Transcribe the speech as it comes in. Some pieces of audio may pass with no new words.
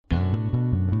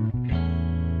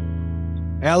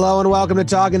Hello and welcome to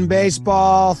Talking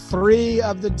Baseball. 3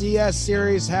 of the DS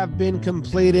series have been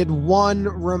completed. 1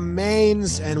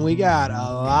 remains, and we got a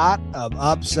lot of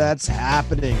upsets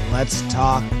happening. Let's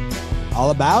talk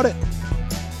all about it.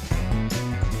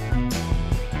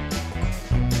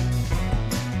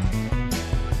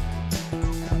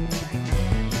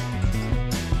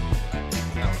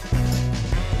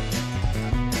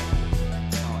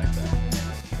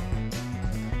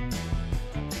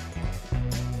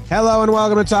 Hello and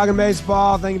welcome to Talking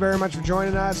Baseball. Thank you very much for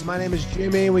joining us. My name is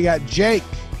Jimmy. We got Jake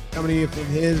coming to you from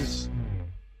his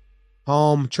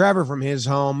home, Trevor from his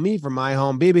home, me from my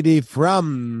home, BBD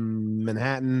from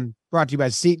Manhattan. Brought to you by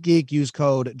SeatGeek. Use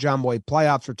code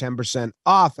JohnBoyPlayoffs for 10%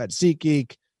 off at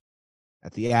SeatGeek,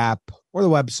 at the app or the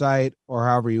website, or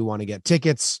however you want to get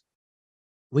tickets.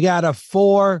 We got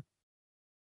 4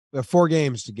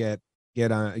 games to get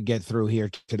through here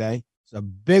today. It's a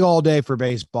big old day for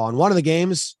baseball, and one of the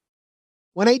games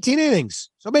went 18 innings.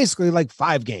 So basically like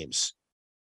 5 games.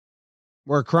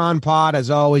 We're a Cron pod as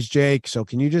always, Jake. So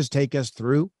can you just take us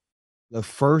through the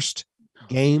first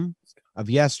game of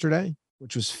yesterday,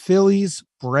 which was Phillies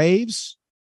Braves,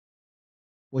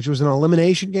 which was an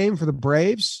elimination game for the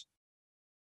Braves?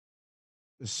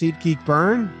 The SeatGeek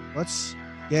burn. Let's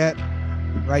get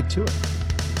right to it.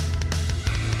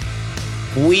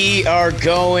 We are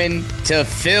going to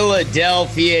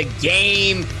Philadelphia,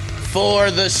 game 4.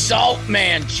 The Salt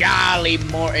Man, Charlie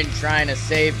Morton, trying to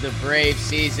save the Brave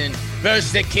season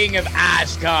versus the King of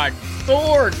Asgard,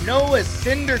 Thor, Noah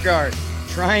Syndergaard,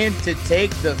 trying to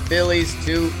take the Phillies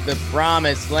to the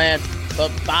promised land.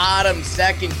 But bottom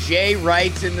second, Jay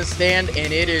Wright's in the stand,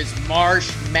 and it is Marsh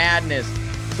Madness.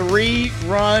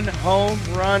 3-run home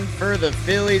run for the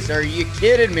Phillies. Are you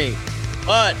kidding me?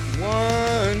 But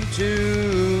 1,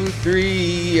 2,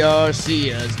 3,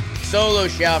 Arcia's. Solo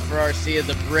shot for Arcia.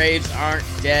 The Braves aren't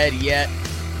dead yet.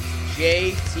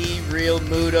 JT Real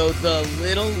Muto, the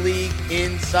Little League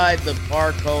inside the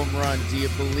park home run. Do you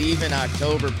believe in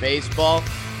October baseball?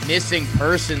 Missing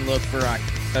person look for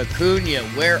Acuna.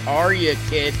 Where are you,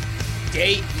 kid?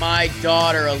 Date my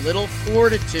daughter. A little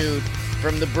fortitude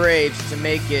from the Braves to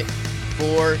make it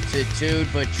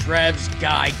 4-2. But Trev's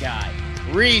guy.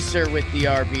 Reeser with the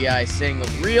RBI single.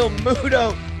 Real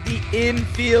Muto, the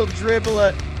infield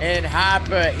dribbler, and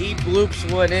Hopper, he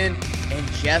bloops one in,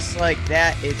 and just like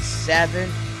that, it's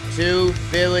 7-2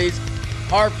 Phillies.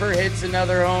 Harper hits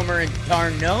another homer, and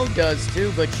Darno does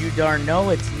too, but you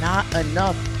know it's not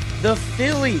enough. The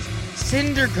Phillies,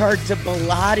 Syndergaard to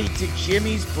Bellotti to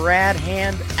Jimmy's, Brad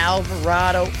Hand,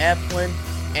 Alvarado, Eflin,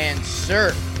 and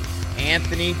Sir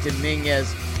Anthony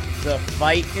Dominguez. The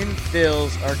fighting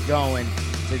Phils are going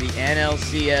to the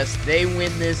NLCS. They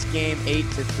win this game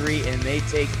 8-3, and they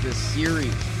take the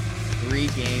series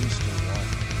 3-1.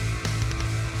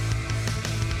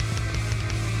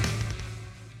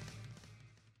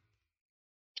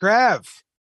 Trev.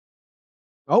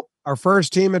 Oh, our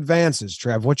first team advances.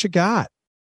 Trev, what you got?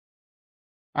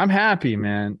 I'm happy,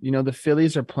 man. You know, the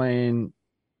Phillies are playing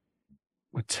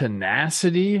with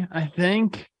tenacity, I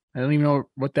think. I don't even know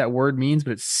what that word means,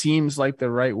 but it seems like the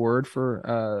right word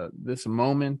for this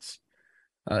moment.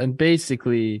 And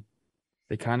basically,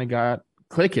 they kind of got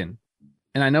clicking.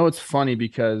 And I know it's funny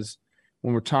because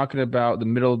when we're talking about the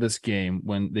middle of this game,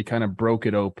 when they kind of broke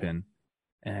it open,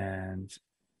 and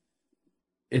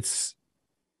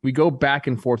we go back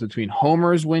and forth between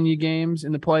homers win you games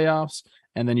in the playoffs,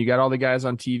 and then you got all the guys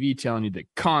on TV telling you that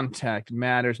contact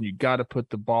matters and you got to put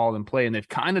the ball in play. And they've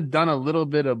kind of done a little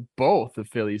bit of both, the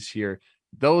Phillies here.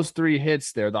 Those 3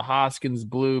 hits there, the Hoskins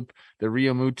bloop, the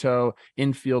Realmuto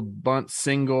infield bunt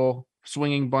single,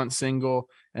 swinging bunt single,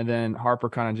 and then Harper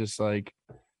kind of just like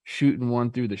shooting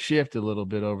one through the shift a little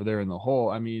bit over there in the hole.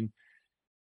 I mean,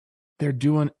 they're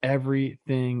doing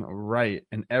everything right,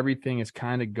 and everything is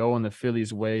kind of going the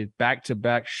Phillies' way.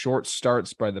 Back-to-back short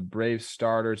starts by the Braves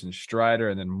starters and Strider,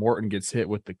 and then Morton gets hit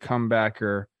with the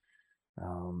comebacker.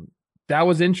 That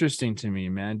was interesting to me,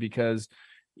 man, because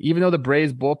even though the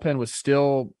Braves bullpen was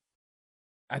still,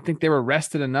 I think they were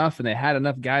rested enough and they had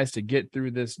enough guys to get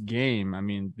through this game. I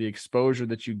mean, the exposure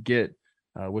that you get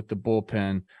with the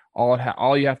bullpen,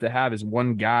 all you have to have is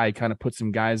one guy kind of put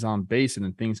some guys on base, and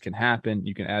then things can happen.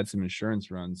 You can add some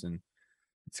insurance runs, and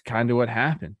it's kind of what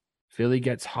happened. Philly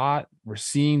gets hot. We're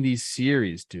seeing these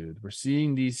series, dude. We're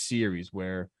seeing these series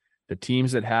where the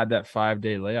teams that had that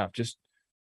 5-day layoff, just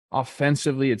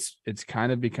offensively, it's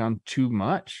kind of become too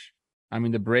much. I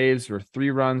mean, the Braves were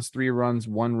 3 runs,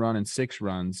 1 run, and 6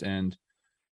 runs, and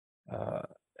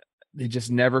they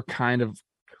just never kind of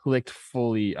clicked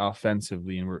fully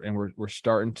offensively, and we're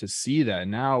starting to see that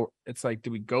now. It's like,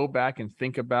 do we go back and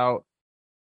think about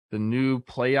the new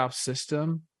playoff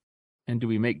system? And do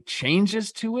we make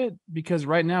changes to it? Because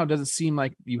right now it doesn't seem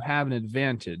like you have an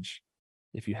advantage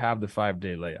if you have the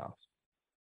 5-day layoff.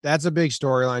 That's a big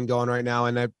storyline going right now.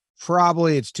 And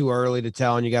it's too early to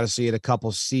tell. And you got to see it a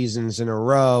couple seasons in a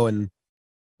row. And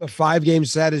the 5-game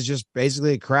set is just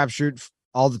basically a crapshoot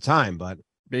all the time. But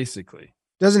basically,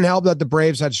 doesn't help that the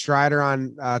Braves had Strider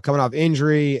on coming off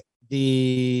injury.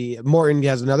 The Morton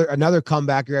has another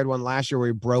comeback. He had one last year where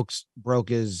he broke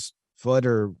his foot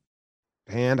or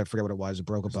hand. I forget what it was. It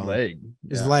broke a bone.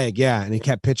 His leg. Yeah. And he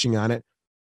kept pitching on it.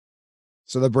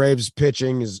 So the Braves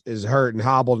pitching is hurt and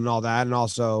hobbled and all that, and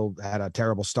also had a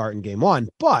terrible start in game 1.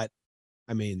 But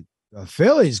I mean, the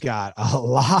Phillies got a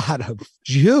lot of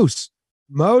juice,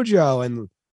 mojo, and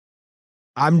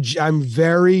I'm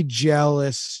very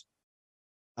jealous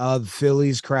of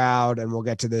Phillies crowd, and we'll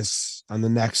get to this on the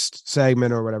next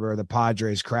segment or whatever, the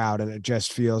Padres crowd, and it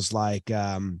just feels like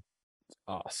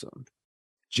awesome.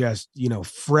 Just,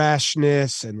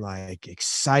 freshness and like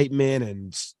excitement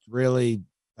and really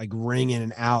like ringing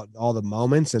and out all the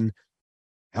moments and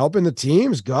helping the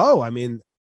teams go. I mean,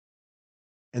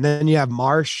 and then you have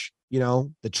Marsh, the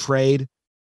trade,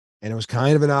 and it was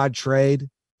kind of an odd trade.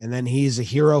 And then he's a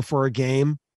hero for a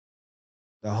game,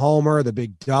 the homer, the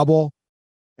big double.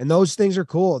 And those things are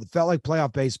cool. It felt like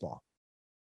playoff baseball.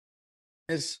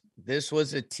 This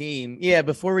was a team. Yeah,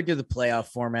 before we do the playoff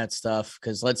format stuff,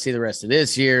 because let's see the rest of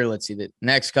this year. Let's see the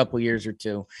next couple years or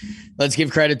two. Let's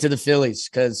give credit to the Phillies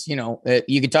because, you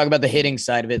can talk about the hitting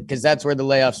side of it because that's where the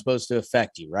layoff's supposed to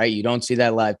affect you, right? You don't see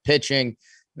that live pitching.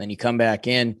 Then you come back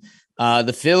in.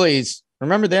 The Phillies,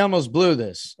 remember, they almost blew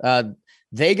this.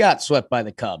 They got swept by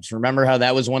the Cubs. Remember how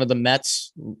that was one of the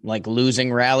Mets, like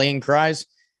losing rallying cries?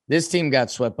 This team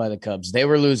got swept by the Cubs. They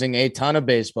were losing a ton of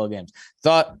baseball games.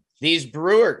 Thought these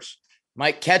Brewers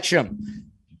might catch them.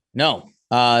 No,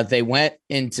 they went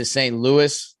into St.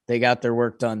 Louis. They got their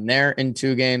work done there in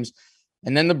 2 games.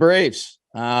 And then the Braves,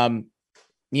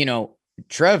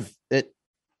 Trev,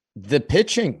 the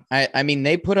pitching, I mean,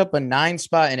 they put up a 9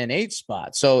 spot and an 8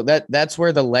 spot. So that's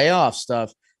where the layoff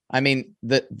stuff, I mean,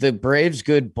 the Braves'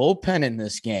 good bullpen in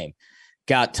this game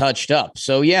got touched up.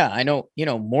 So, yeah, I know,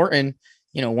 Morton,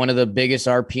 one of the biggest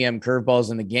RPM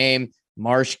curveballs in the game.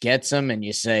 Marsh gets him and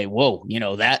you say, whoa,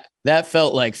 that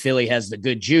felt like Philly has the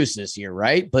good juice this year,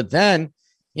 right? But then,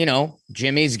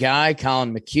 Jimmy's guy,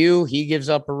 Colin McHugh, he gives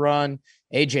up a run.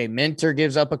 AJ Minter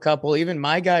gives up a couple. Even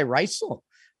my guy, Reisel,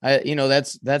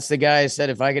 that's the guy I said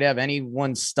if I could have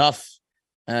anyone's stuff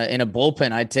in a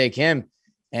bullpen, I'd take him.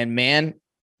 And, man,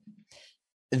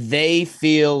 they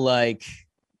feel like,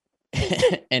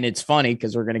 and it's funny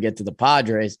because we're going to get to the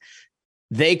Padres,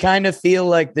 they kind of feel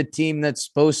like the team that's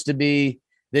supposed to be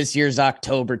this year's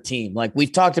October team. Like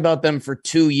we've talked about them for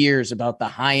 2 years about the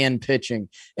high end pitching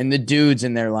and the dudes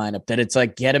in their lineup, that it's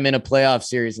like, get them in a playoff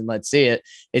series and let's see it.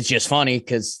 It's just funny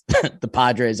because the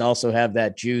Padres also have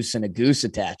that juice and a goose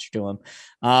attached to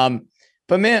them.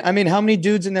 But man, I mean, how many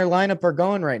dudes in their lineup are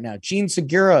going right now? Gene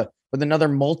Segura with another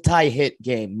multi-hit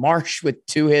game. Marsh with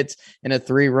 2 hits and a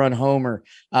 3-run homer.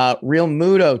 Real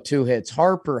Muto, 2 hits.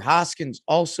 Harper, Hoskins,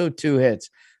 also 2 hits.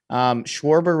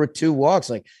 Schwarber with 2 walks.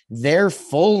 Like their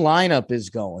full lineup is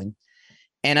going.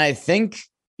 And I think,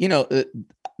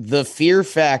 the fear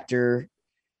factor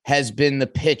has been the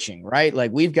pitching, right?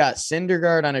 Like we've got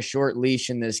Syndergaard on a short leash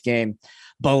in this game.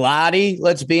 Bellotti,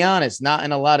 let's be honest, not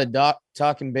in a lot of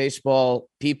talking baseball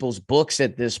people's books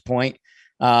at this point.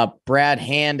 Brad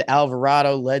Hand,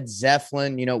 Alvarado, Led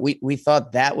Zeppelin. We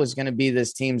thought that was going to be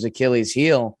this team's Achilles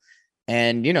heel.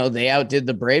 And, they outdid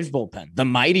the Braves bullpen, the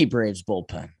mighty Braves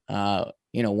bullpen,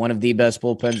 one of the best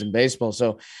bullpens in baseball.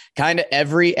 So kind of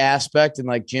every aspect. And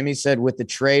like Jimmy said, with the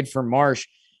trade for Marsh,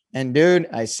 and dude,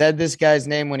 I said this guy's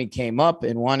name when he came up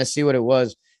and want to see what it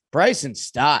was. Bryson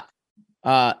Stott,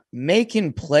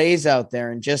 making plays out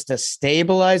there and just a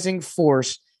stabilizing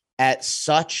force at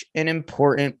such an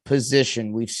important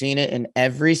position. We've seen it in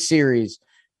every series,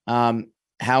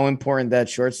 how important that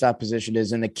shortstop position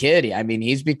is. And the kid, I mean,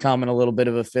 he's becoming a little bit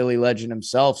of a Philly legend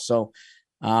himself. So,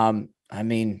 I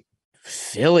mean,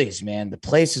 Phillies, man, the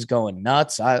place is going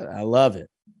nuts. I love it.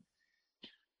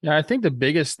 Yeah, I think the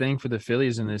biggest thing for the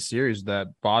Phillies in this series is that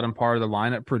bottom part of the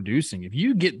lineup producing. If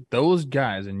you get those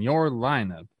guys in your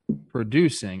lineup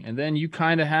producing, and then you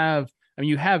kind of have,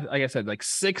 you have, like I said, like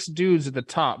 6 dudes at the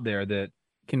top there that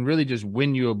can really just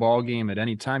win you a ball game at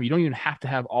any time. You don't even have to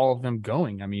have all of them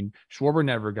going. I mean, Schwarber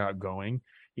never got going.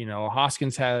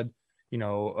 Hoskins had,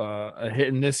 a hit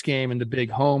in this game and the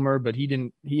big homer, but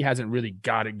he hasn't really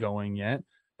got it going yet.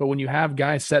 But when you have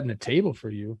guys setting the table for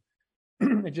you,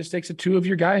 it just takes a few of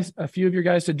your guys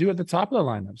to do at the top of the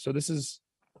lineup. So this is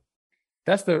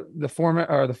That's the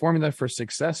formula for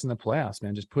success in the playoffs,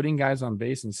 man. Just putting guys on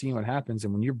base and seeing what happens.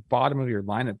 And when your bottom of your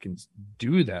lineup can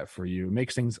do that for you, it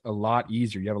makes things a lot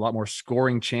easier. You have a lot more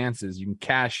scoring chances. You can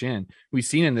cash in. We've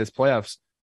seen in this playoffs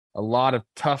a lot of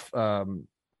tough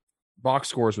box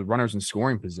scores with runners in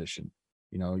scoring position.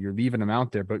 You know, you're leaving them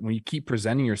out there, but when you keep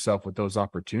presenting yourself with those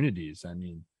opportunities, I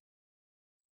mean,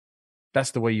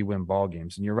 that's the way you win ball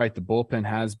games. And you're right, the bullpen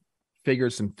has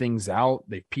figured some things out.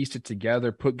 They've pieced it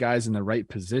together, put guys in the right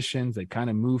positions. They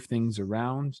kind of move things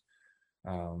around.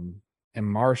 And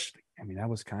Marsh, I mean, that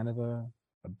was kind of a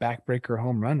backbreaker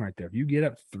home run right there. If you get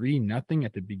up 3-0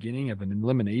 at the beginning of an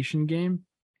elimination game,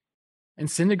 and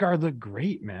Syndergaard looked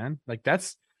great, man. Like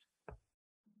that's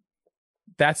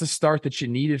a start that you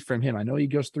needed from him. I know he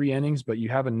goes 3 innings, but you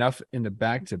have enough in the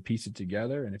back to piece it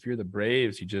together. And if you're the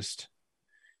Braves,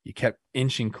 you kept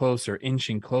inching closer,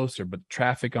 but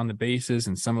traffic on the bases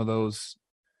and some of those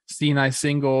CNI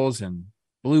singles and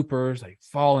bloopers, like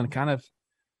falling, kind of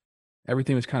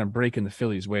everything was kind of breaking the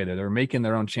Phillies' way. They were making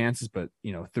their own chances, but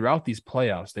you know, throughout these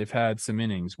playoffs, they've had some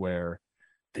innings where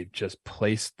they've just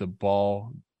placed the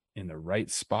ball in the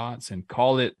right spots, and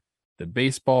call it the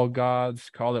baseball gods,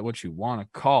 call it what you want to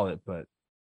call it, but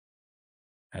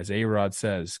as A-Rod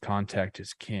says, contact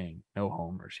is king. No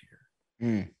homers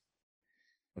here.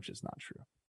 Which is not true.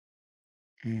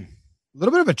 A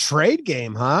little bit of a trade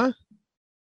game, huh?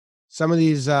 Some of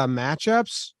these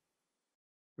matchups.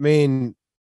 I mean,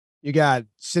 you got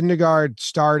Syndergaard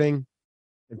starting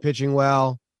and pitching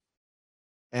well,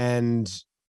 and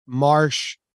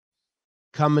Marsh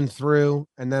coming through.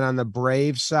 And then on the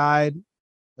Braves side,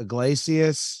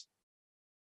 Iglesias,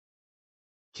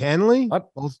 Kenley,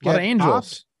 both a lot of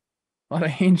angels. A lot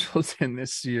of angels in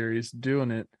this series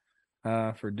doing it.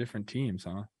 For different teams,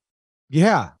 huh?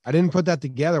 Yeah, I didn't put that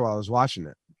together while I was watching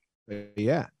it. But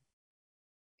yeah,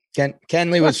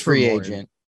 Kenley was free agent,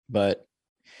 but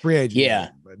free agent, yeah,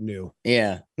 but new,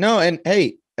 yeah, no. And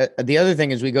hey, the other thing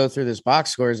is we go through this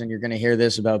box scores, and you're going to hear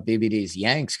this about BBD's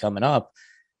Yanks coming up.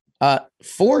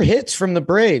 4 hits from the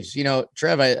Braves. You know,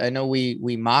 Trev, I know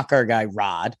we mock our guy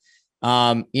Rod.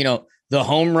 You know, the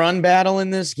home run battle in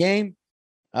this game.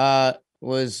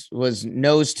 Was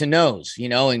nose to nose, you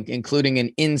know, including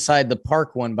an inside the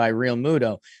park one by Real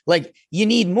Muto. Like, you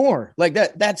need more. Like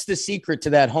that's the secret to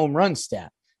that home run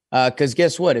stat. Because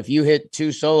guess what? If you hit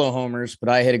 2 solo homers, but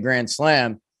I hit a grand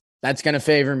slam, that's going to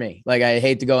favor me. Like, I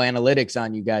hate to go analytics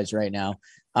on you guys right now.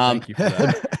 Thank you for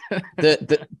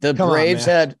that.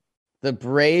 The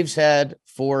Braves had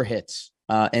 4 hits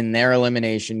in their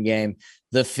elimination game.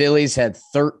 The Phillies had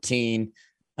 13.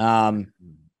 And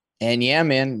yeah,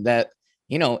 man, that,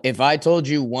 you know, if I told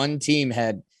you one team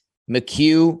had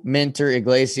McHugh, Minter,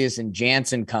 Iglesias, and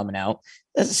Jansen coming out,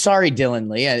 sorry, Dylan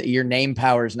Lee, your name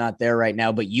power is not there right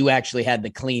now, but you actually had the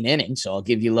clean inning, so I'll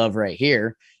give you love right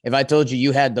here. If I told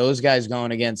you had those guys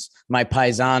going against my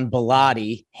Paisan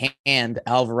Bellotti, Hand,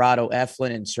 Alvarado,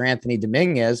 Eflin, and Sir Anthony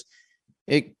Dominguez,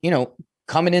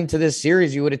 coming into this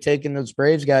series, you would have taken those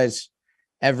Braves guys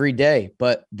every day.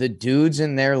 But the dudes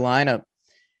in their lineup,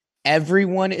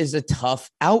 everyone is a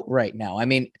tough out right now. I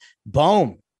mean,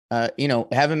 Bohm,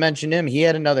 haven't mentioned him. He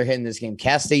had another hit in this game.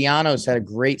 Castellanos had a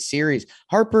great series.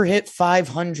 Harper hit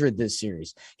 500 this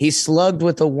series. He slugged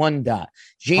with a 1 dot.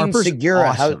 James Segura,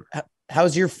 awesome.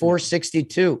 How's your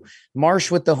 462? Marsh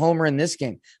with the homer in this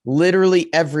game.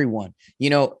 Literally everyone,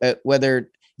 whether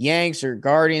Yanks or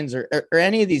Guardians or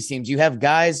any of these teams, you have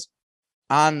guys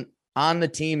on the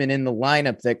team and in the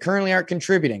lineup that currently aren't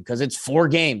contributing because it's 4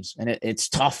 games and it's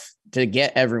tough to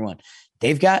get everyone.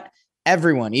 They've got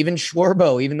everyone, even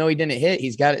Schwarbo, even though he didn't hit,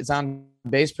 he's got his on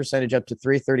base percentage up to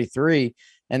 333.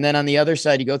 And then on the other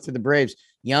side, you go through the Braves,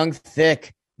 Young,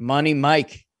 Thick, Money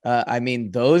Mike.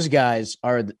 Those guys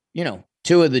are,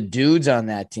 2 of the dudes on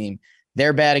that team.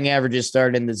 Their batting averages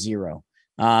started in the 0.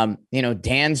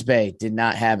 Dansby did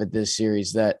not have it this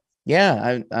series.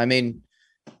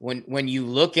 When you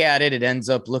look at it, it ends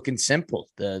up looking simple.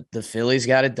 The Phillies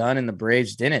got it done and the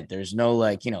Braves didn't. There's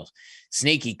no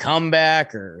sneaky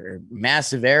comeback or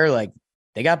massive error. Like,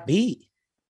 they got beat.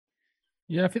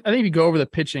 Yeah, I think if you go over the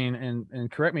pitching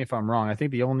and correct me if I'm wrong, I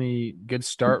think the only good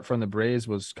start from the Braves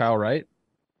was Kyle Wright.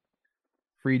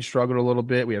 Fried struggled a little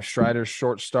bit. We have Strider's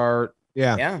short start.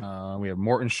 Yeah. We have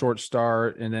Morton's short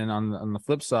start. And then on the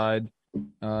flip side,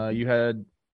 you had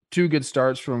 2 good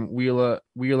starts from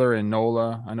Wheeler and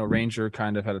Nola. I know Ranger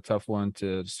kind of had a tough one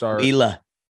to start. Wheeler.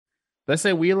 Did I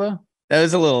say Wheeler? That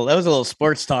was a little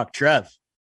sports talk, Trev.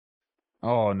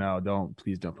 Oh no,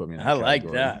 please don't put me in that category.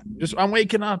 Like that. I'm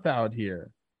waking up out here.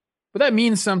 But that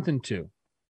means something too.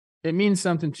 It means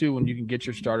something too when you can get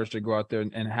your starters to go out there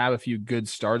and have a few good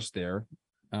starts there.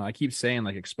 I keep saying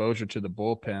like exposure to the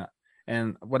bullpen.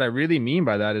 And what I really mean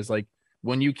by that is like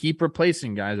when you keep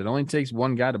replacing guys, it only takes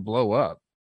one guy to blow up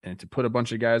and to put a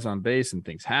bunch of guys on base and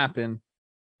things happen.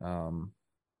 And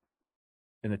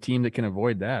a team that can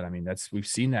avoid that. I mean, we've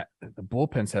seen that the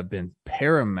bullpens have been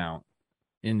paramount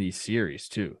in these series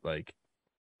too. Like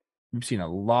we've seen a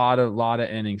lot of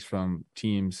innings from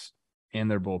teams and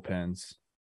their bullpens.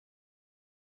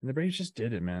 And the Braves just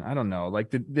did it, man. I don't know. Like,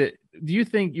 do you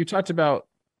think you talked about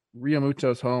Real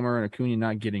Muto's homer and Acuna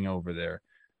not getting over there?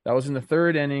 That was in the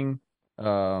third inning.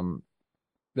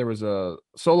 There was a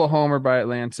solo homer by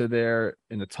Atlanta there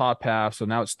in the top half. So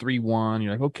now it's 3-1.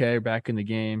 You're like, okay, back in the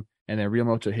game. And then Real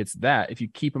Muto hits that. If you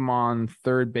keep him on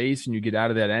third base and you get out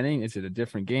of that inning, is it a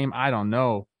different game? I don't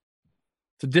know.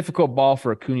 It's a difficult ball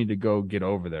for Acuna to go get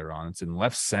over there on. It's in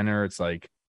left center. It's like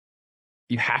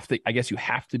you have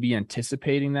to be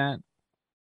anticipating that.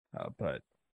 But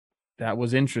that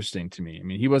was interesting to me. I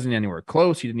mean, he wasn't anywhere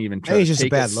close. He didn't even try to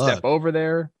take a step over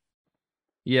there.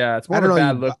 Yeah, it's more of a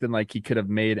bad look than like he could have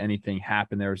made anything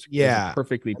happen. There was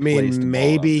perfectly placed. I mean,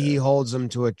 maybe he holds him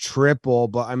to a triple,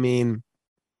 but I mean,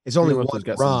 it's only one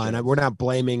run. We're not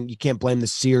blaming. You can't blame the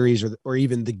series or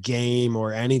even the game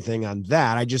or anything on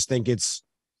that. I just think it's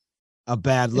a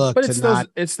bad look. But it's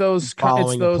those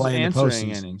answering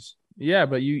innings. Yeah,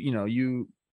 but you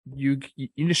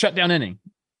just shut down inning.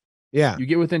 Yeah, you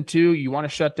get within 2, you want to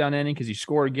shut down inning because you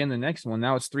score again the next one.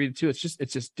 Now it's 3-2.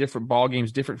 It's just different ball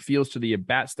games, different feels to the at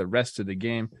bats the rest of the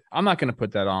game. I'm not going to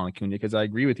put that on Acuna because I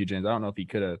agree with you, James. I don't know if he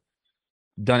could have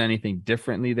done anything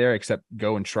differently there except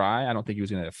go and try. I don't think he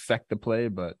was going to affect the play,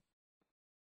 but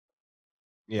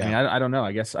yeah, I mean, I don't know.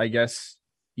 I guess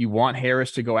you want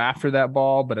Harris to go after that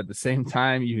ball, but at the same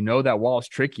time, that wall is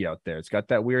tricky out there. It's got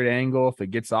that weird angle. If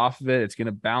it gets off of it, it's going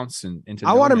to bounce into.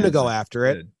 I want him to go after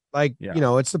it. Like,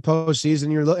 it's the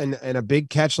postseason. You're looking, and a big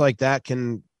catch like that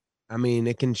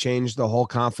it can change the whole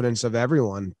confidence of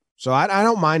everyone. So I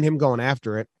don't mind him going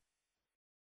after it.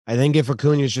 I think if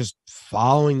Acuna is just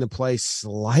following the play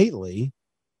slightly,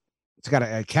 it's got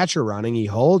a catcher running. He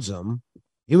holds him.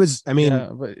 Harris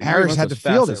had to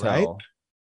field it, right?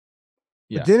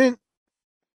 Yeah. But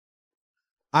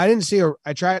I didn't see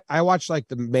I watched like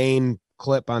the main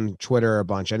clip on Twitter a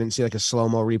bunch. I didn't see like a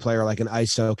slow-mo replay or like an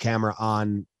ISO camera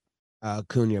on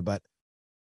Acuna, but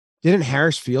didn't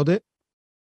Harris field it?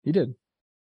 He did.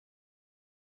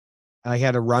 I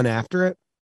had to run after it.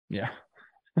 Yeah.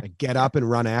 Like get up and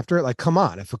run after it. Like, come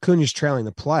on. If Acuna's trailing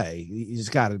the play,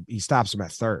 he stops him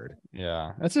at third.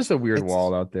 Yeah. That's just a weird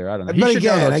wall out there. I don't know. But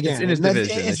again, it's in his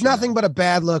division. It's nothing but a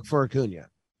bad look for Acuna.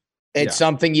 It's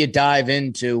something you dive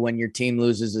into when your team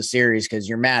loses a series because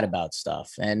you're mad about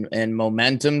stuff and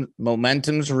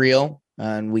momentum's real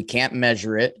and we can't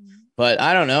measure it. But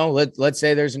I don't know. Let's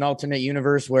say there's an alternate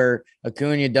universe where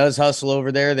Acuna does hustle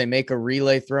over there. They make a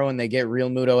relay throw and they get Real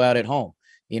Muto out at home.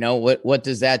 What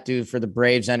does that do for the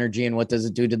Braves energy and what does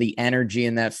it do to the energy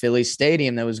in that Phillies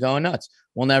stadium that was going nuts?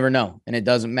 We'll never know. And it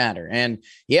doesn't matter. And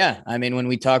when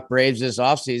we talk Braves this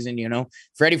offseason,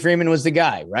 Freddie Freeman was the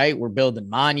guy, right? We're building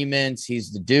monuments.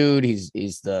 He's the dude. He's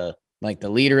the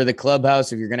leader of the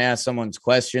clubhouse. If you're going to ask someone's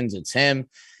questions, it's him.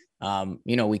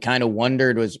 We kind of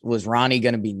wondered, was Ronnie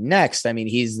going to be next? I mean,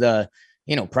 he's the,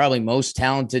 probably most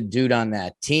talented dude on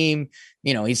that team.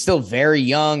 He's still very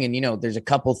young and, there's a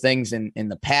couple things in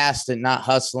the past and not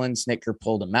hustling. Snicker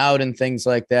pulled him out and things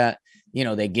like that.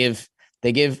 They give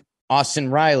Austin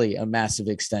Riley a massive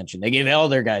extension. They give all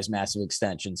their guys massive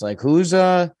extensions. Like who's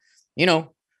the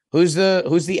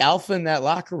alpha in that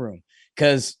locker room?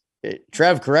 Because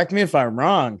Trev, correct me if I'm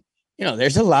wrong.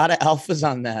 There's a lot of alphas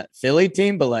on that Philly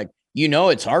team, but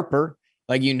it's Harper.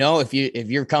 If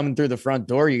you're coming through the front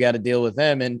door, you got to deal with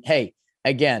them. And hey,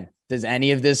 again, does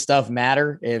any of this stuff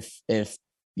matter if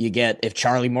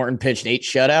Charlie Morton pitched 8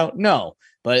 shutout? No,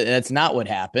 but that's not what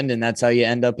happened. And that's how you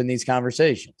end up in these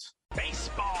conversations.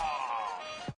 Baseball.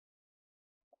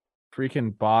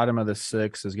 Freaking bottom of the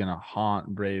 6 is going to haunt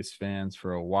Braves fans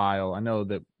for a while. I know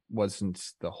that wasn't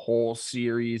the whole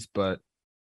series, but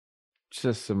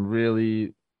just some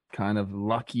really kind of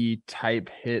lucky type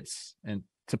hits and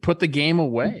to put the game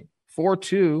away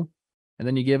 4-2. And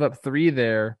then you give up 3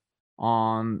 there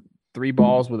on 3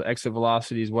 balls with exit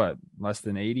velocities, less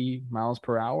than 80 miles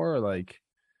per hour?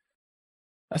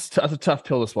 That's a tough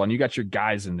pill to swallow. And you got your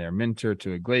guys in there, Minter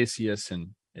to Iglesias,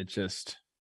 and it's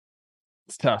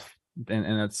tough.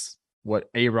 And that's what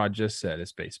A-Rod just said.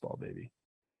 It's baseball, baby.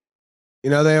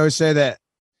 They always say that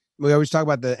we always talk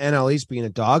about the NL East being a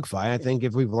dogfight. I think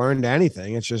if we've learned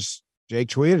anything, it's just Jake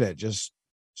tweeted it. Just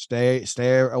stay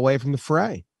away from the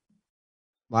fray.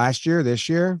 Last year, this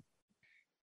year,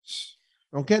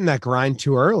 don't get in that grind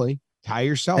too early. tire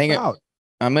yourself out.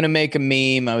 I'm going to make a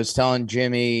meme. I was telling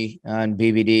Jimmy on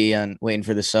BBD on waiting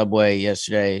for the subway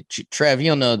yesterday. Trev,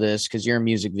 you'll know this because you're a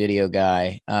music video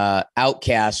guy.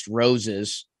 Outcast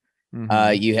Roses.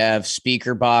 You have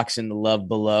Speaker Box and The Love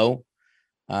Below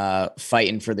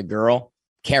fighting for the girl.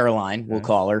 Caroline, we'll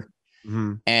call her.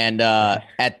 Mm-hmm. And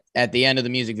at the end of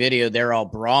the music video, they're all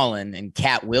brawling, and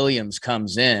Cat Williams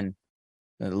comes in.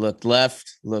 Look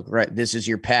left, look right. This is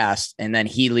your past. And then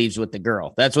he leaves with the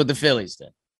girl. That's what the Phillies did.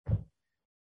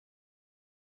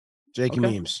 Jakey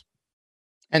memes.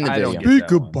 And the video.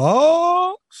 Speaker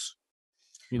Box.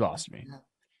 You lost me.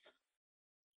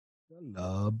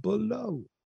 Below.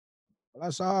 I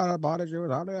saw about it.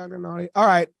 All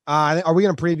right. Are we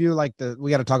going to preview we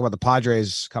got to talk about the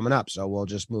Padres coming up, so we'll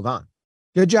just move on.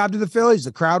 Good job to the Phillies.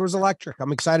 The crowd was electric.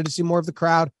 I'm excited to see more of the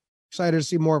crowd. Excited to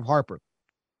see more of Harper.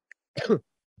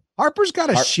 Harper's got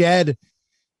to shed.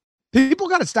 People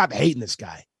got to stop hating this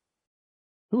guy.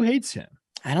 Who hates him?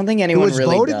 I don't think anyone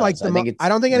really voted does. I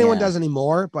don't think anyone does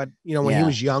anymore, but when he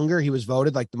was younger, he was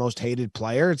voted like the most hated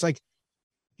player. It's like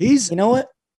you know what?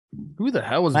 Who the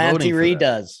hell was My voting Auntie for Ree that?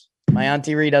 does. My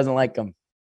Auntie Ree doesn't like him.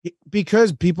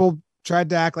 Because people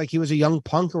tried to act like he was a young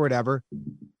punk or whatever.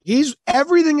 He's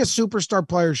everything a superstar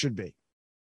player should be.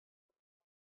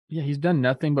 Yeah, he's done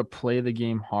nothing but play the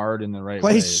game hard in the right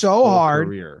way. Plays so hard.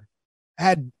 Career.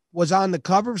 Was on the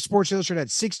cover of Sports Illustrated at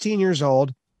 16 years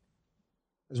old.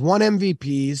 Has won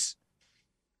MVPs.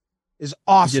 Is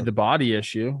awesome. He did the body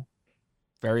issue.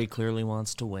 Very clearly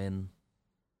wants to win.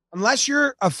 Unless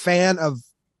you're a fan of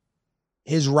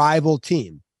his rival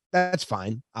team, that's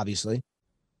fine, obviously.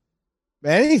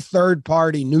 But any third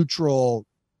party neutral,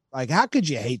 how could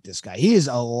you hate this guy? He is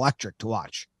electric to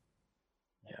watch.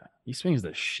 Yeah, he swings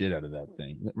the shit out of that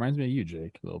thing. It reminds me of you,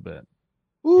 Jake, a little bit.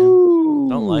 Ooh.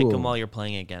 Don't like him while you're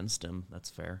playing against him. That's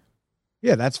fair.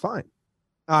 Yeah, that's fine.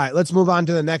 All right, let's move on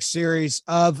to the next series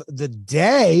of the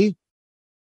day,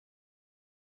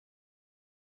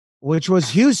 which was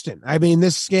Houston. I mean,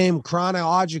 this game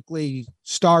chronologically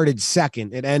started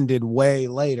second. It ended way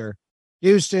later.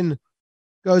 Houston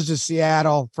goes to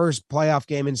Seattle. First playoff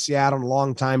game in Seattle in a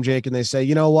long time, Jake. And they say,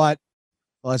 you know what?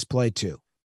 Let's play two.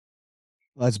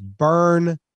 Let's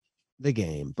burn the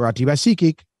game. Brought to you by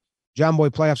SeatGeek. John Boy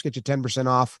Playoffs get you 10%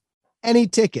 off any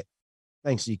ticket.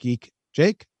 Thanks, SeatGeek.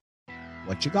 Jake,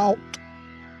 what you got?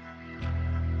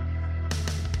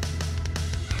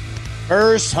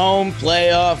 First home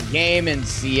playoff game in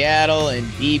Seattle in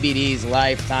BBD's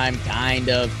lifetime, kind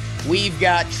of. We've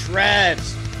got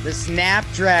Trevs. The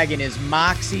Snapdragon is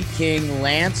Moxie King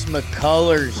Lance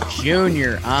McCullers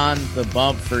Jr. on the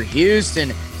bump for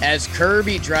Houston as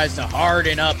Kirby tries to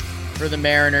harden up for the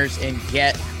Mariners and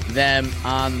get them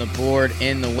on the board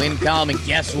in the win column. And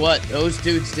guess what? Those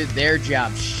dudes did their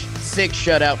job. 6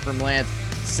 shutout from Lance,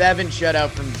 7 shutout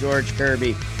from George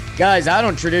Kirby. Guys, I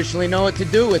don't traditionally know what to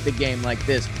do with a game like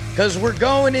this because we're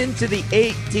going into the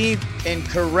 18th and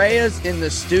Correa's in the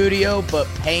studio, but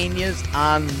Pena's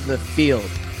on the field.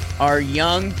 Our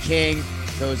young king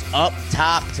goes up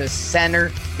top to center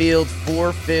field,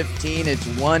 4-15. It's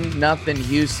 1-0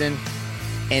 Houston,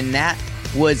 and that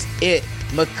was it.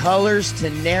 McCullers to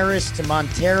Neris to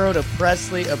Montero to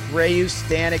Presley, Abreu,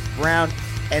 Stanek, Brown,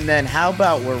 and then how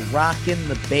about we're rocking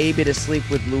the baby to sleep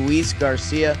with Luis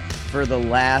Garcia for the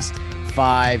last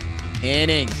 5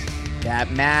 innings. That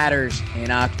matters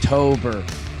in October.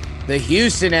 The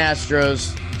Houston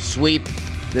Astros sweep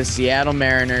the Seattle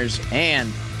Mariners,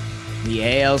 and the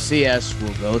ALCS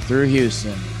will go through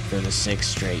Houston for the 6th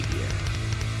straight year.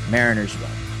 Mariners win.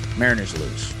 Mariners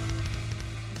lose.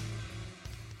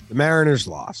 The Mariners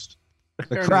lost.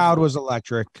 The crowd was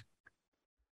electric,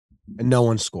 and no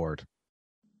one scored.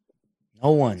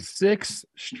 No one. 6th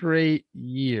straight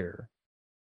year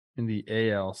in the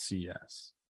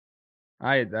ALCS.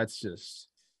 That's just,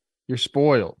 you're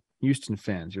spoiled. Houston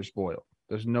fans, you're spoiled.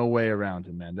 There's no way around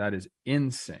it, man. That is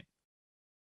insane.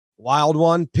 Wild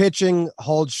one. Pitching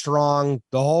holds strong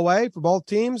the whole way for both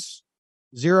teams.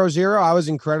 0-0. I was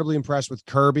incredibly impressed with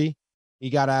Kirby.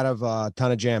 He got out of a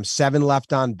ton of jams. 7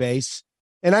 left on base.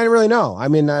 And I didn't really know. I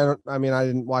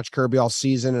didn't watch Kirby all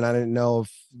season, and I didn't know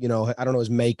if, I don't know his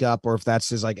makeup or if that's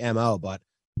his MO, but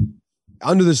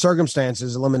under the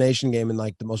circumstances, elimination game in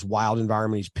the most wild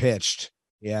environment he's pitched,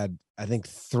 he had, I think,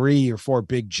 3 or 4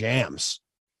 big jams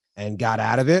and got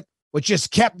out of it, which just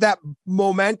kept that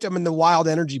momentum and the wild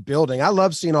energy building. I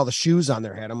love seeing all the shoes on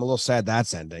their head. I'm a little sad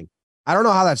that's ending. I don't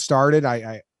know how that started. I'm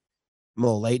a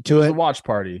little late to it. The watch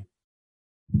party.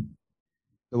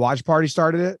 The watch party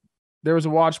started it? There was a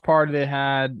watch party they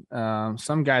had.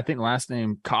 Some guy, I think last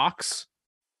name Cox.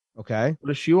 Okay. Put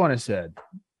a shoe on his head.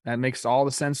 That makes all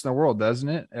the sense in the world, doesn't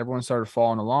it? Everyone started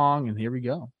following along, and here we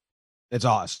go. It's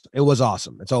awesome. It was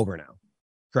awesome. It's over now.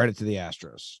 Credit to the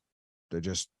Astros. They're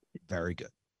just very good.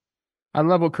 I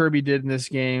love what Kirby did in this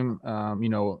game.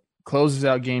 Closes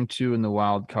out game 2 in the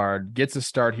wild card, gets a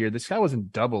start here. This guy was in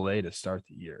Double-A to start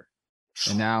the year.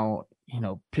 And now,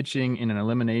 pitching in an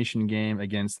elimination game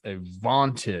against a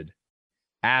vaunted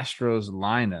Astros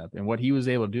lineup and what he was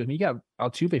able to do. I mean, he got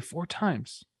Altuve 4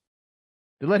 times.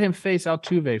 They let him face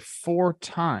Altuve 4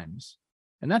 times.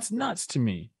 And that's nuts to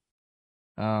me.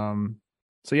 So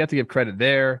you have to give credit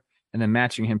there. And then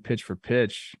matching him pitch for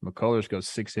pitch, McCullers goes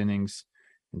 6 innings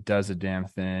and does a damn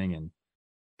thing. And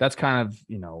that's kind of,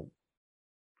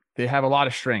 they have a lot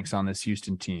of strengths on this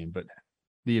Houston team, but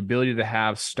the ability to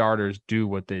have starters do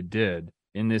what they did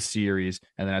in this series.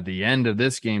 And then at the end of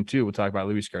this game too, we'll talk about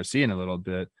Luis Garcia in a little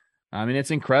bit. I mean,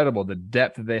 it's incredible the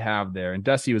depth that they have there. And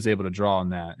Dusty was able to draw on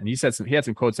that. And he had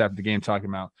some quotes after the game talking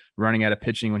about running out of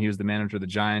pitching when he was the manager of the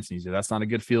Giants. And he said, that's not a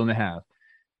good feeling to have.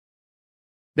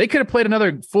 They could have played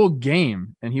another full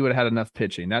game and he would have had enough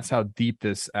pitching. That's how deep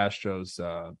this Astros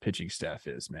pitching staff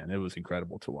is, man. It was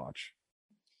incredible to watch.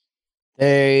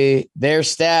 They're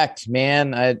stacked,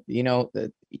 man.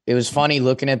 It was funny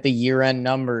looking at the year-end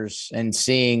numbers and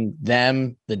seeing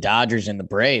them, the Dodgers and the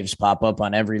Braves, pop up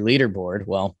on every leaderboard.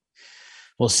 Well,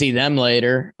 we'll see them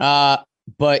later.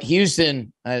 But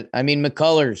Houston,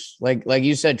 McCullers, like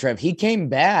you said, Trev, he came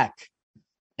back,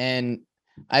 and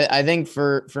I think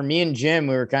for me and Jim,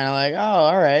 we were kind of like, oh,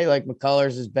 all right, like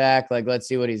McCullers is back, like let's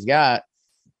see what he's got.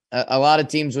 A lot of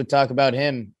teams would talk about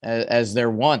him as their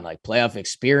one, like playoff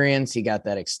experience. He got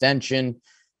that extension.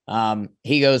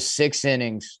 He goes 6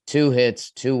 innings, 2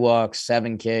 hits, 2 walks,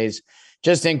 7 Ks,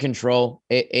 just in control,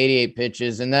 88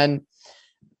 pitches. And then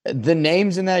the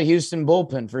names in that Houston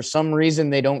bullpen, for some reason,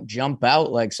 they don't jump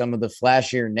out like some of the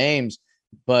flashier names.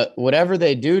 But whatever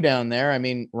they do down there, I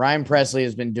mean, Ryan Presley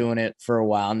has been doing it for a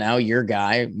while now. Your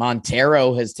guy,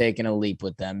 Montero, has taken a leap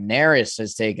with them. Neris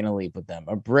has taken a leap with them.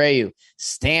 Abreu,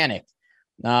 Stanek.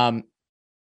 And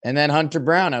then Hunter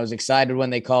Brown. I was excited when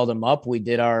they called him up. We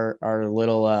did our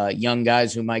little young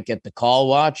guys who might get the call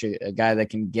watch, a guy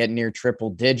that can get near triple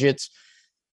digits.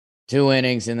 2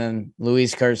 innings, and then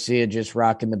Luis Garcia just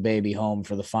rocking the baby home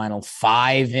for the final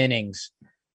 5 innings.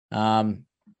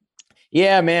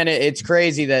 Yeah, man, it's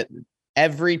crazy that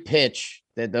every pitch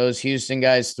that those Houston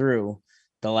guys threw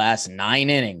the last 9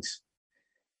 innings,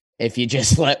 if you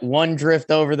just let one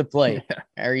drift over the plate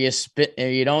or you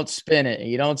don't spin it,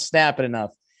 you don't snap it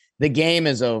enough, the game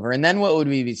is over. And then what would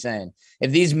we be saying?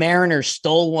 If these Mariners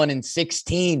stole one in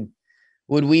 16,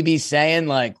 would we be saying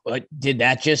like, what, did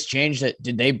that just change that?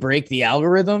 Did they break the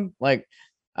algorithm? Like,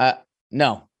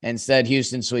 no, instead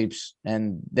Houston sweeps,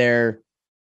 and they're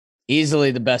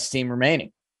easily the best team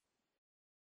remaining.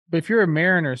 But if you're a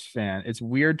Mariners fan, it's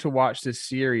weird to watch this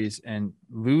series and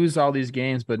lose all these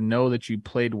games, but know that you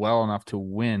played well enough to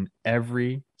win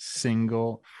every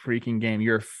single freaking game.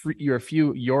 You're a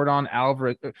few Yordan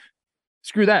Alvarez.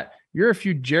 Screw that. You're a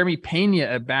few Jeremy Pena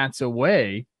at bats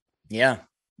away. Yeah.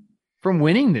 From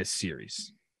winning this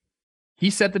series. He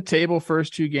set the table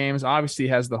first 2 games, obviously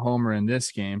has the homer in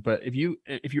this game, but if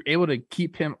you're able to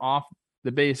keep him off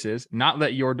the bases, not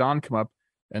let Yordan come up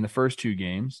in the first 2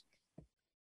 games,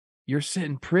 you're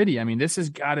sitting pretty. I mean, this has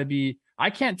got to be, I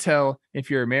can't tell if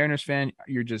you're a Mariners fan,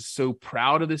 you're just so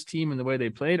proud of this team and the way they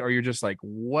played, or you're just like,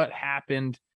 what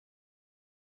happened?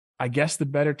 I guess the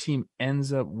better team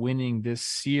ends up winning this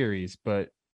series, but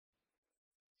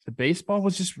the baseball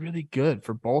was just really good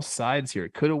for both sides here.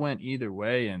 It could have went either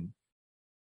way. And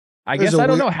I guess I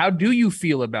don't know. How do you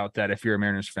feel about that if you're a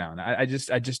Mariners fan? I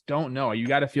just don't know. You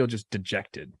got to feel just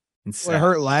dejected and sad. Well, it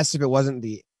hurt less if it wasn't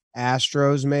the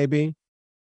Astros, maybe.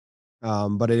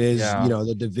 But it is,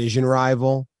 the division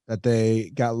rival that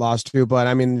they got lost to. But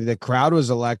I mean, the crowd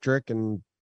was electric and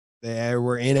they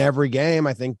were in every game.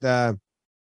 I think the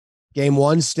game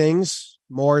 1 stings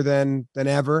more than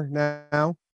ever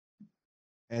now.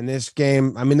 And this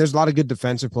game, I mean, there's a lot of good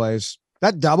defensive plays.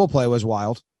 That double play was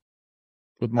wild.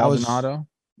 With Maldonado?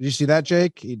 Did you see that,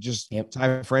 Jake? He just,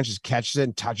 Ty France just catches it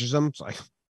and touches him. It's like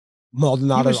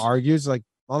Maldonado argues, like,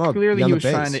 oh no. Clearly he was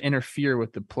trying to interfere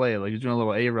with the play. Like he's doing a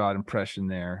little A-Rod impression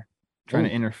there, trying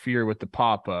to interfere with the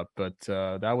pop-up. But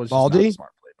that was just not a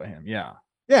smart play by him. Yeah.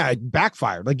 Yeah, it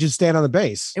backfired. Like, just stand on the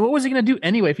base. And what was he going to do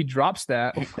anyway if he drops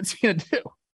that? What's he going to do?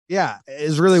 Yeah,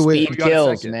 it's really weird. Speed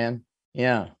kills, man.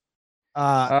 Yeah.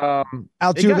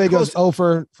 Altuve goes 0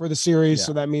 for the series,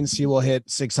 so that means he will hit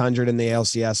 600 in the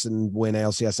ALCS and win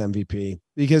ALCS MVP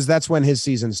because that's when his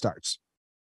season starts.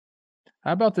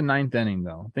 How about the 9th inning,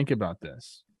 though? Think about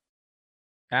this.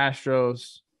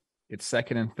 Astros, it's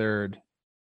 2nd and 3rd.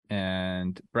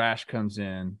 and Brash comes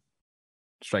in,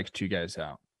 strikes 2 guys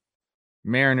out.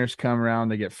 Mariners come around,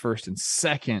 they get first and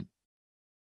second,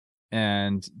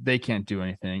 and they can't do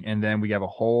anything. And then we have a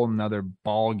whole nother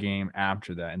ball game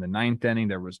after that. In the 9th inning,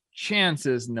 there was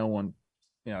chances. No one,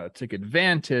 took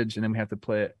advantage. And then we have to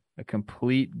play a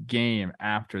complete game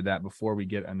after that before we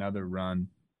get another run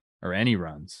or any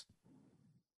runs.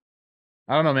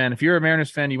 I don't know, man. If you're a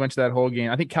Mariners fan, you went to that whole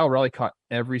game. I think Cal Raleigh caught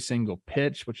every single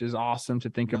pitch, which is awesome to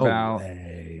think about.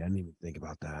 Way. I didn't even think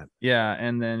about that. Yeah.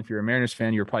 And then if you're a Mariners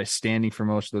fan, you're probably standing for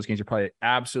most of those games. You're probably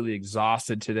absolutely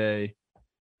exhausted today.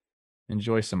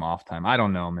 Enjoy some off time. I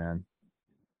don't know, man.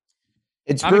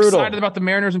 I'm brutal. excited about the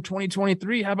Mariners in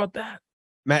 2023. How about that?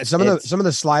 Matt, some of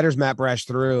the sliders Matt Brash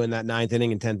threw in that 9th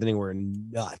inning and 10th inning were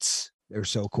nuts. They were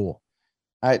so cool.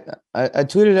 I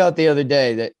tweeted out the other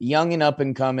day that young and up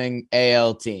and coming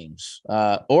AL teams,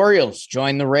 Orioles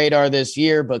joined the radar this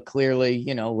year, but clearly,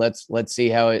 let's see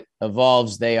how it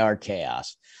evolves. They are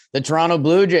chaos. The Toronto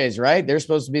Blue Jays, right? They're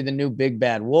supposed to be the new big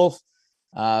bad wolf.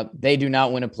 They do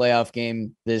not win a playoff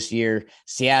game this year.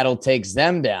 Seattle takes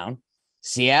them down.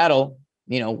 Seattle,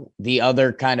 the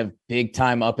other kind of big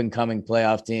time up and coming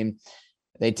playoff team,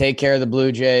 they take care of the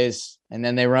Blue Jays, and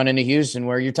then they run into Houston,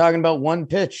 where you're talking about one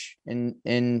pitch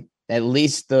in at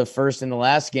least the first and the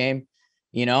last game,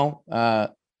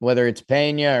 whether it's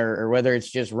Pena or whether it's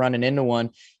just running into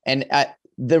one. And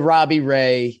the Robbie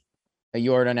Ray,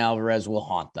 Yordan Alvarez will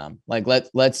haunt them. Like,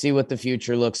 let's see what the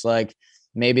future looks like.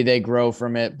 Maybe they grow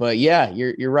from it. But yeah,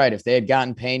 you're right. If they had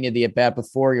gotten Pena the at bat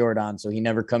before Yordan, so he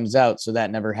never comes out, so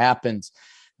that never happens.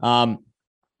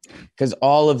 Because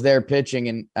all of their pitching,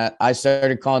 and I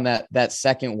started calling that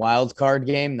second wild card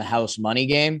game the house money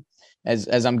game,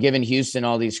 as I'm giving Houston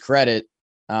all these credit.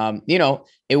 It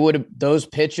would have, those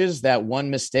pitches, that one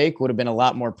mistake would have been a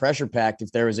lot more pressure packed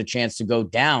if there was a chance to go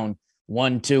down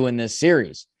 1-2 in this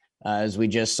series. As we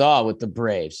just saw with the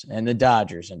Braves and the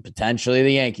Dodgers and potentially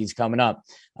the Yankees coming up.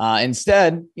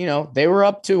 Instead, they were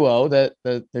up 2-0.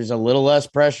 That there's a little less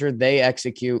pressure. They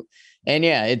execute. And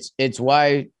yeah, it's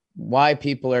why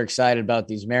people are excited about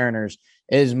these Mariners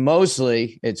is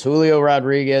mostly it's Julio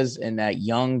Rodriguez and that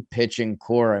young pitching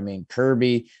core. I mean,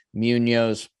 Kirby,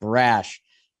 Munoz, Brash,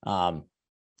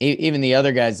 even the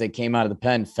other guys that came out of the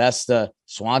pen, Festa,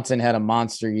 Swanson had a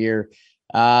monster year.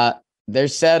 They're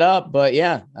set up, but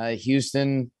yeah,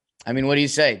 Houston, I mean, what do you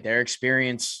say? Their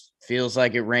experience feels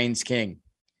like it reigns king.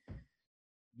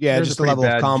 Yeah, There's just a a level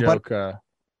of comfort.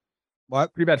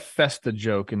 What? Pretty bad Festa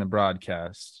joke in the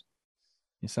broadcast.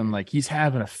 Something like he's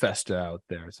having a Festa out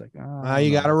there. It's like,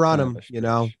 you got to run them,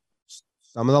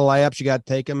 Some of the layups, you got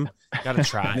to take them. Got to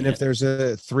try. Even if there's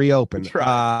a 3 open.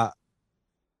 The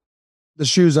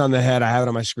shoes on the head, I have it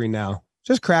on my screen now.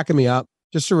 Just cracking me up.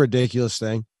 Just a ridiculous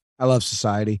thing. I love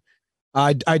society.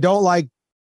 I don't like,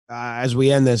 as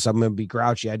we end this, I'm going to be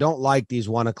grouchy. I don't like these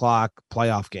 1:00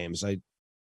 playoff games.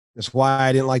 That's why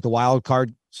I didn't like the wild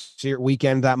card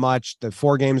weekend that much. The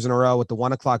 4 games in a row with the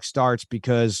 1:00 starts,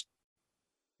 because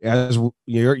as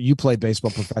you played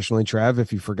baseball professionally, Trev,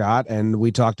 if you forgot, and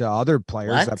we talked to other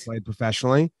players that played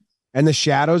professionally, and the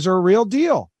shadows are a real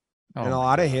deal. And a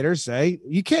lot of hitters say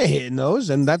you can't hit in those,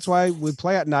 and that's why we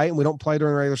play at night and we don't play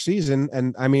during the regular season.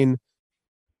 And I mean,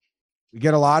 we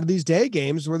get a lot of these day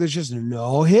games where there's just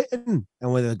no hitting.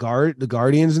 And when the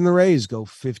Guardians and the Rays go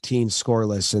 15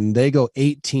 scoreless and they go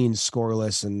 18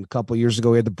 scoreless. And a couple of years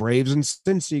ago, we had the Braves and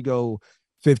Cincy go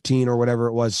 15 or whatever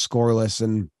it was scoreless.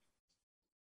 And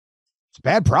it's a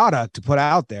bad product to put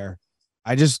out there.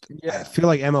 I feel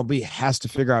like MLB has to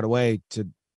figure out a way to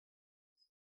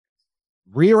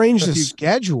rearrange the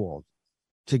schedule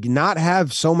to not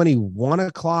have so many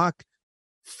 1:00,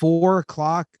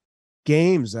 4:00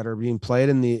 games that are being played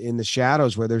in the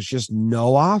shadows where there's just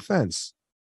no offense.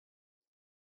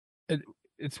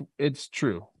 It's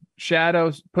true.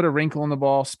 Shadows, put a wrinkle in the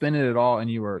ball, spin it at all, and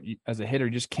you as a hitter,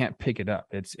 you just can't pick it up.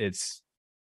 It's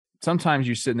sometimes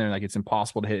you're sitting there like it's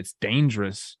impossible to hit. It's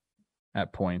dangerous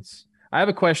at points. I have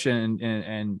a question,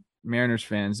 and Mariners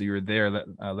fans that you were there,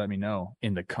 let me know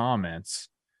in the comments.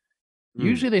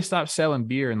 Usually they stop selling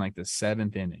beer in like the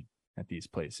 7th inning at these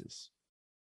places.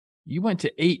 You went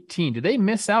to 18. Did they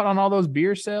miss out on all those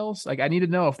beer sales? Like, I need to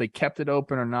know if they kept it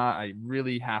open or not. I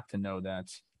really have to know that.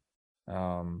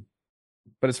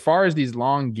 But as far as these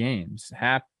long games,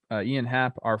 Ian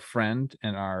Happ, our friend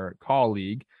and our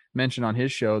colleague, mentioned on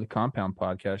his show, the Compound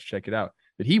Podcast, check it out,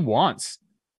 that he wants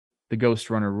the ghost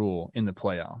runner rule in the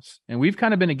playoffs. And we've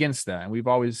kind of been against that. And we've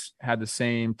always had the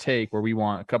same take where we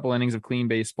want a couple innings of clean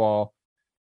baseball.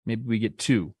 Maybe we get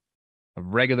 2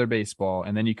 of regular baseball,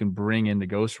 and then you can bring in the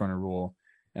ghost runner rule.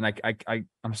 And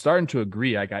I'm starting to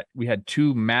agree. We had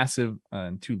two massive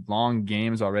and two long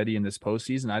games already in this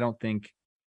postseason. I don't think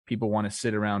people want to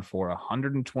sit around for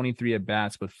 123 at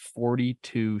bats with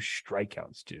 42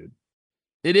 strikeouts, dude.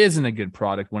 It isn't a good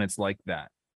product when it's like that.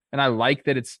 And I like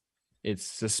that it's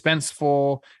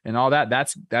suspenseful and all that.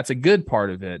 That's a good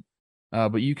part of it.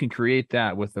 But you can create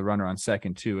that with the runner on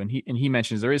second too. And he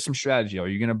mentions there is some strategy. Are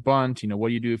you going to bunt? What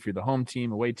do you do if you're the home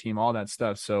team, away team, all that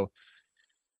stuff. So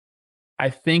I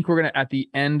think we're going to, at the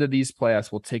end of these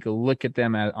playoffs, we'll take a look at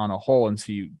them on a whole and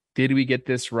see, did we get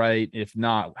this right? If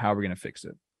not, how are we going to fix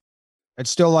it? It's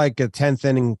still like a 10th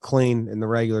inning clean in the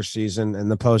regular season,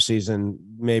 and the postseason,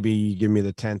 maybe you give me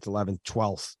the 10th, 11th,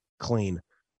 12th clean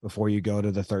before you go to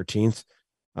the 13th.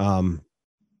 But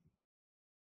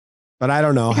I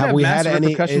don't know. Have we had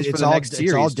any? It's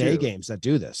all day games that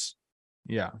do this.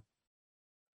 Yeah.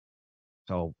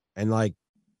 So, and like,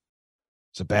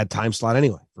 it's a bad time slot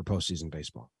anyway for postseason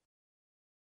baseball.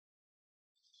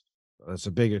 It's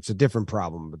a different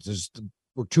problem, but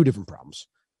we're two different problems.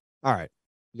 All right.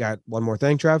 You got one more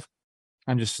thing, Trev?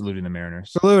 I'm just saluting the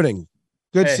Mariners. Saluting.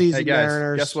 Good season, hey guys,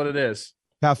 Mariners. Guess what it is?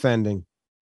 Tough ending.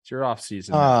 It's your off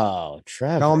season. Oh,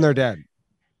 Trevor. Tell them they're dead.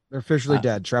 They're officially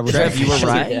dead. Trev, you were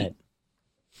right.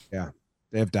 Yeah,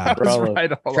 they've died.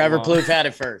 Right Trevor Plouffe had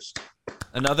it first.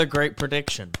 Another great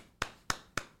prediction.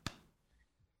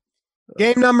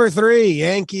 Game number 3,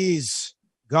 Yankees,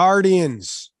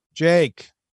 Guardians.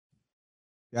 Jake,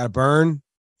 got a burn?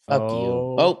 Fuck you.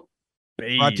 Oh.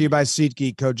 Babe. Brought to you by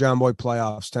SeatGeek, code John Boy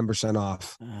Playoffs, 10%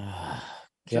 off.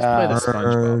 Just play the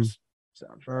SpongeBob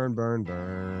soundtrack. Burn,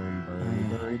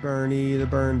 Bernie, the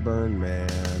burn man.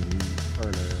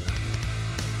 Burner.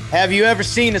 Have you ever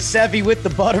seen a Sevy with the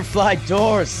butterfly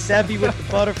doors? Sevy with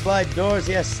the butterfly doors.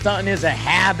 Yeah, stunting is a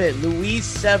habit. Luis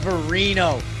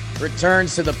Severino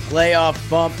returns to the playoff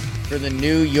bump for the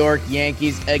New York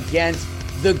Yankees against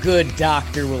the good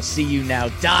doctor. We'll see you now.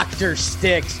 Dr.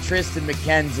 Sticks, Tristan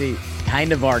McKenzie,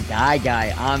 kind of our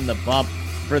guy on the bump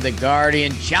for the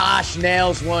Guardian. Josh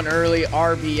nails one early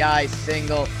RBI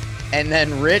single. And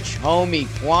then Rich Homie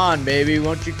Kwan, baby,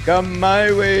 won't you come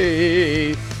my way?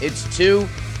 It's 2-0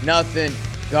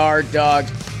 Guard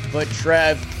Dogs. But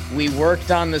Trev, we worked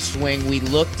on the swing. We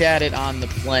looked at it on the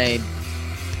plane.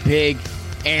 Big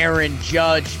Aaron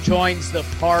Judge joins the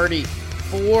party.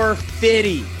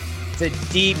 450 to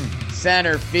deep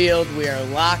center field. We are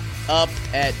locked up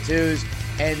at 2s.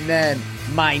 And then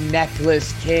my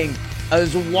necklace king,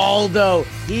 Oswaldo,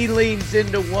 he leans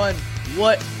into one.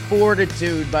 What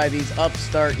fortitude by these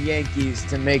upstart Yankees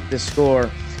to make the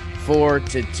score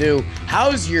 4-2.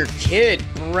 How's your kid,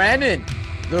 Brennan?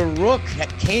 The Rook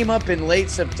came up in late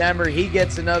September. He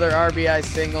gets another RBI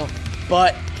single.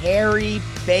 But Harry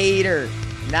Bader,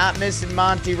 not missing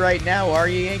Monty right now. Are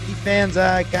you Yankee fans?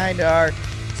 I kind of are.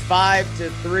 It's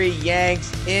 5-3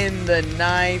 Yanks in the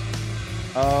 9th.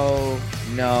 Oh,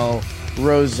 no.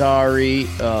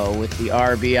 Rosario with the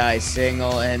RBI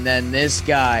single. And then this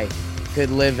guy could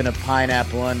live in a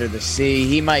pineapple under the sea.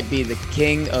 He might be the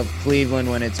king of Cleveland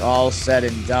when it's all said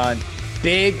and done.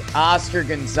 Big Oscar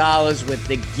Gonzalez with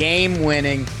the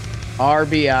game-winning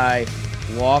RBI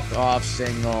walk-off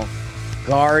single.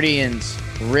 Guardians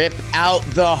rip out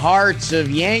the hearts of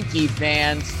Yankee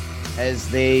fans as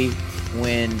they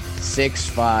win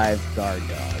 6-5 Guard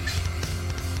Dogs.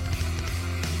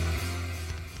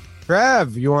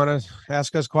 Trev, you want to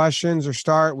ask us questions or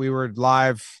start? We were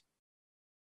live.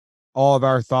 All of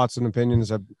our thoughts and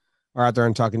opinions are out there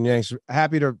on Talking Yanks.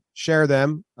 Happy to share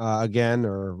them again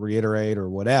or reiterate or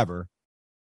whatever.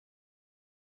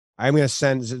 I'm going to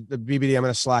send the BBD. I'm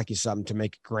going to slack you something to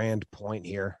make a grand point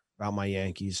here about my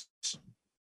Yankees.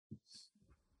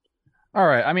 All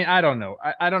right. I mean, I don't know.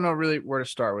 I don't know really where to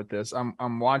start with this.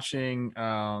 I'm watching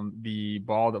the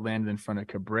ball that landed in front of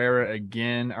Cabrera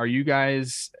again. Are you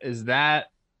guys,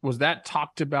 was that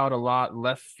talked about a lot?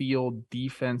 Left field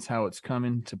defense, how it's come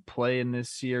into play in this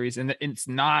series. And it's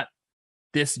not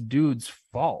this dude's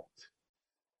fault.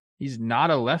 He's not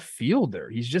a left fielder.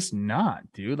 He's just not,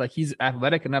 dude. Like, he's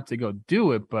athletic enough to go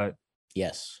do it, but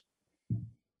yes.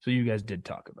 So you guys did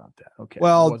talk about that. Okay.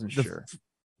 Well, I wasn't sure.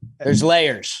 There's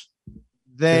layers.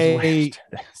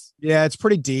 Yeah, it's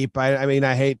pretty deep. I mean,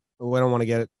 I don't want to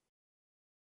get it.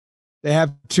 They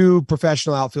have 2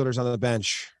 professional outfielders on the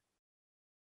bench.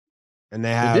 And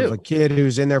they have a kid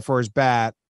who's in there for his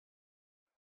bat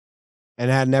and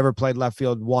had never played left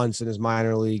field once in his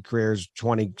minor league career's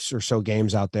 20 or so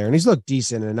games out there. And he's looked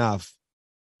decent enough.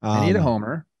 I need a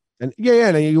homer. And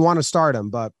and you want to start him.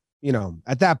 But,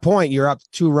 at that point, you're up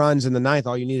 2 runs in the 9th.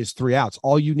 All you need is 3 outs.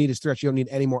 All you need is 3 outs. You don't need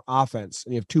any more offense.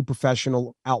 And you have 2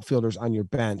 professional outfielders on your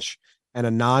bench. and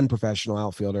a non-professional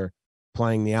outfielder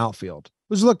playing the outfield,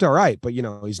 who's looked all right, but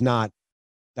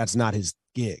that's not his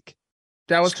gig.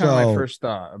 That was kind of my first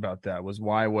thought about that, was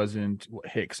why wasn't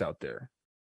Hicks out there?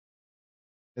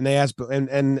 And they asked, and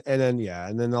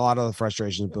then a lot of the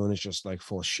frustrations, Boone is just like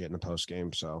full of shit in the post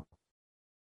game. So,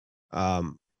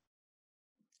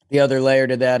 the other layer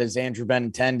to that is Andrew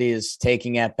Benintendi is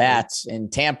taking at bats in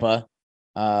Tampa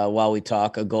while we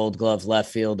talk, a Gold Glove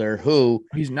left fielder who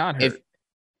he's not hurt.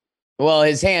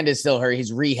 His hand is still hurt.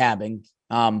 He's rehabbing.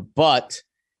 But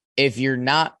if you're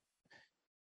not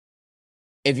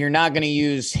going to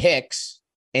use Hicks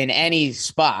in any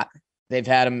spot, they've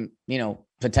had him,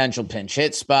 potential pinch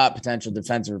hit spot, potential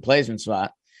defensive replacement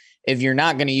spot. If you're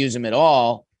not going to use him at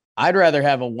all, I'd rather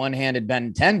have a one-handed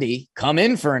Benintendi come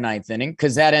in for a ninth inning,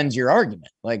 because that ends your argument.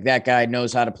 Like, that guy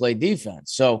knows how to play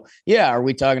defense. So, yeah, are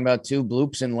we talking about 2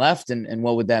 bloops in left, and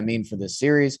what would that mean for this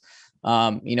series?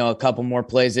 A couple more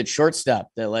plays at shortstop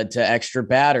that led to extra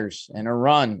batters and a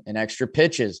run and extra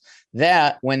pitches.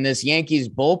 That when this Yankees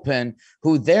bullpen,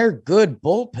 who their good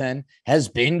bullpen has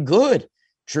been good.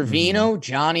 Trevino,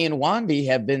 Johnny, and Wandy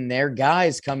have been their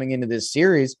guys coming into this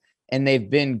series, and they've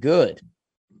been good.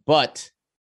 But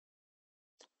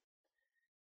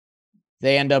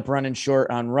they end up running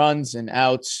short on runs and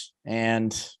outs,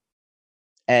 and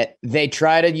they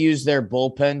try to use their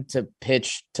bullpen to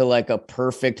pitch to like a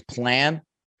perfect plan.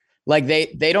 Like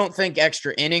they don't think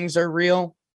extra innings are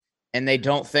real, and they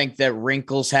don't think that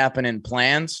wrinkles happen in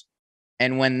plans.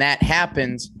 And when that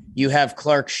happens, you have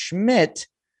Clark Schmidt,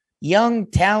 young,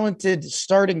 talented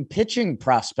starting pitching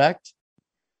prospect,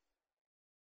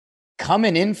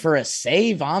 coming in for a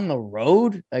save on the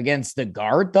road against the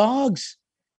Guard Dogs.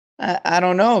 I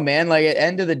don't know, man. Like, at the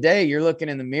end of the day, you're looking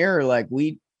in the mirror like,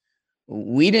 we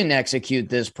didn't execute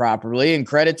this properly. And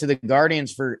credit to the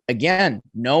Guardians for, again,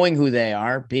 knowing who they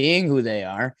are, being who they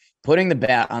are, putting the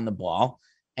bat on the ball,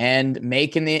 and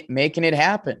making it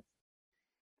happen.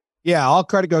 Yeah, all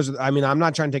credit goes. I'm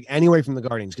not trying to take any away from the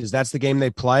Guardians, because that's the game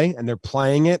they play, and they're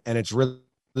playing it, and it's really,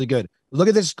 really good. Look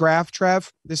at this graph,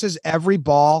 Trev. This is every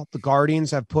ball the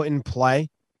Guardians have put in play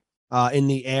in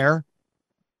the air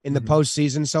in the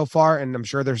postseason so far, and I'm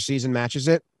sure their season matches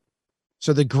it.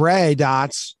 So the gray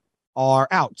dots are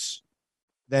outs.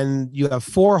 Then you have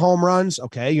 4 home runs.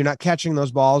 Okay, you're not catching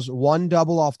those balls. 1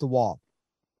 double off the wall.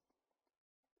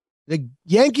 The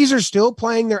Yankees are still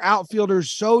playing their outfielders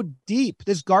so deep.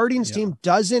 This Guardians team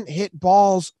doesn't hit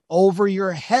balls over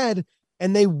your head,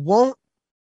 and they won't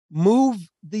move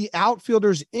the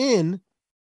outfielders in.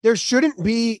 There shouldn't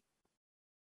be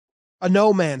a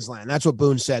no man's land. That's what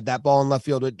Boone said. That ball in left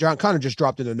field, it kind of just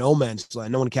dropped into no man's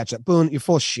land. No one catch that. Boone, you're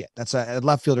full of shit. That's a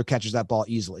left fielder catches that ball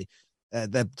easily.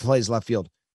 That plays left field.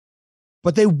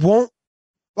 But they won't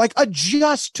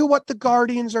adjust to what the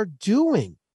Guardians are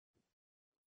doing.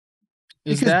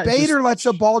 Because Bader lets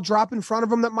a ball drop in front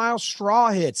of him that Miles Straw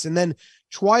hits. And then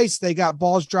twice they got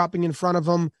balls dropping in front of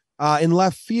him in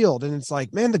left field. And it's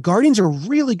like, man, the Guardians are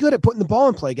really good at putting the ball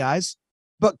in play, guys.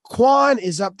 But Quan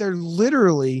is up there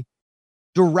literally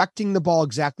directing the ball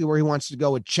exactly where he wants to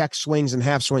go with check swings and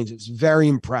half swings. It's very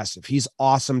impressive. He's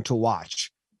awesome to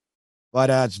watch. But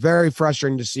it's very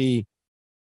frustrating to see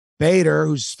Bader,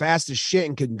 who's fast as shit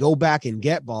and can go back and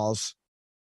get balls,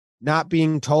 not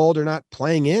being told or not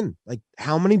playing in. Like,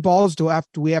 how many balls do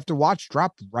we have to watch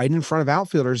drop right in front of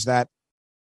outfielders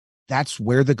that's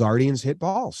where the Guardians hit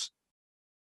balls?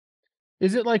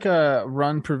 Is it like a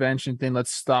run prevention thing?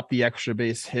 Let's stop the extra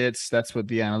base hits. That's what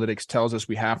the analytics tells us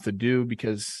we have to do,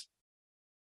 because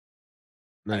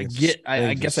I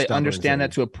guess I understand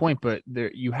that to a point, but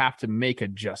you have to make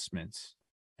adjustments,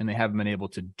 and they haven't been able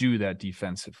to do that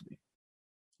defensively.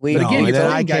 But again, you're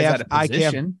throwing guys out of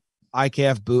position.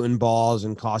 IKF booting balls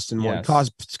and costing more.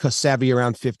 Cost Sevy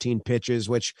around 15 pitches,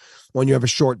 which when you have a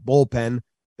short bullpen,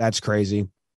 that's crazy.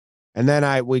 And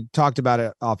then we talked about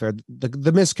it off air.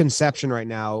 The misconception right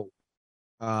now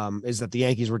is that the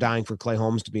Yankees were dying for Clay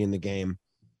Holmes to be in the game.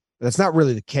 But that's not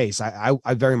really the case. I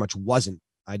very much wasn't.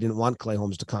 I didn't want Clay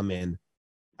Holmes to come in.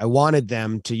 I wanted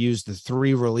them to use the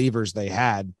 3 relievers they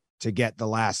had to get the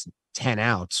last 10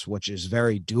 outs, which is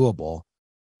very doable.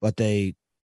 But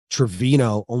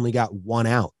Trevino only got 1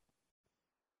 out.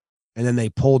 And then they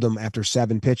pulled him after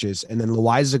 7 pitches. And then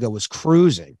Loaizaga was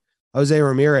cruising. Jose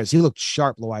Ramirez, he looked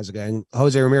sharp, Loaizaga. And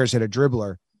Jose Ramirez hit a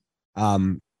dribbler.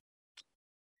 And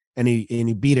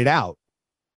he beat it out.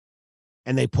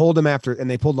 And they pulled him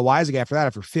they pulled Loaizaga after that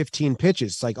after 15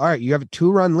 pitches. It's like, all right, you have a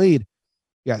 2-run lead.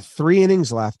 You got 3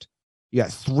 innings left. You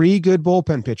got 3 good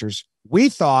bullpen pitchers. We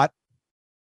thought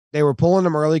they were pulling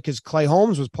him early because Clay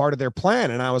Holmes was part of their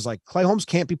plan. And I was like, Clay Holmes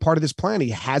can't be part of this plan.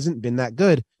 He hasn't been that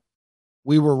good.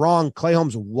 we were wrong. Clay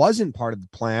Holmes wasn't part of the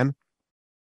plan.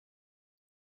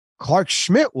 Clark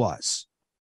Schmidt was.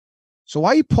 So why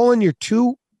are you pulling your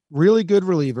two really good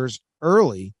relievers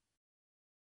early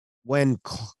when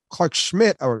Clark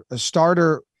Schmidt, or a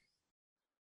starter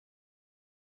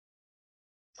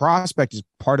prospect, is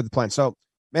part of the plan? So,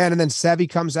 man, and then Sevy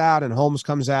comes out and Holmes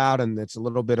comes out, and it's a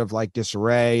little bit of like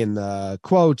disarray in the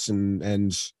quotes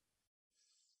and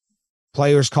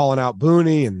players calling out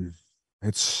Booney, and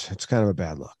it's kind of a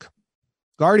bad look.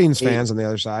 Guardians fans on the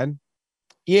other side.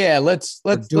 Yeah, let's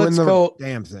go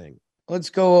damn thing. Let's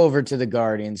go over to the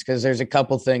Guardians because there's a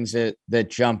couple things that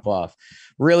jump off.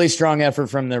 Really strong effort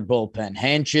from their bullpen.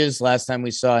 Henches, last time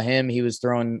we saw him, he was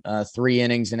throwing 3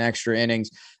 innings and extra innings.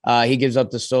 He gives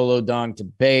up the solo dong to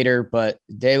Bader, but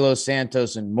De Los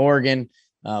Santos and Morgan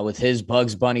with his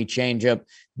Bugs Bunny changeup,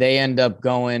 they end up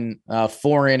going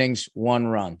 4 innings, 1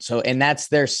 run. So, and that's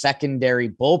their secondary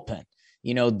bullpen.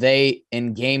 You know, they,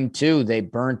 in game 2, they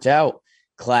burnt out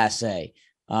Class A.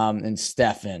 And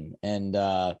Stefan and,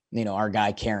 our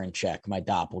guy Karinchak, my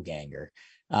doppelganger.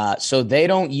 So they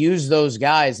don't use those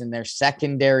guys in their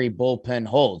secondary bullpen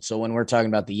hold. So when we're talking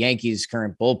about the Yankees'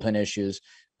 current bullpen issues,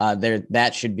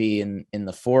 that should be in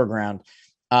the foreground.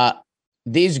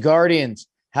 These Guardians,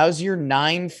 how's your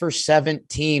 9 for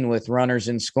 17 with runners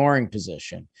in scoring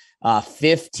position?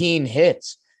 15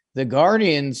 hits. The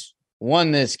Guardians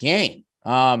won this game.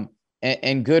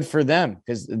 And good for them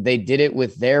because they did it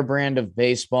with their brand of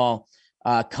baseball,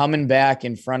 coming back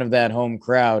in front of that home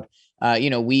crowd.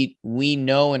 We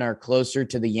know and are closer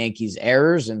to the Yankees'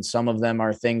 errors, and some of them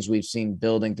are things we've seen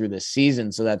building through the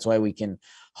season. So that's why we can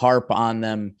harp on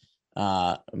them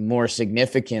more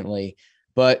significantly.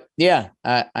 But yeah,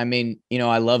 I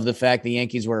love the fact the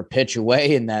Yankees were a pitch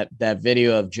away, and that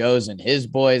video of Joe's and his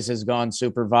boys has gone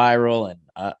super viral,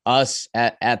 and us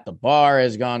at the bar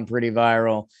has gone pretty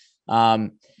viral.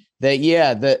 The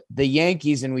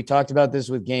Yankees, and we talked about this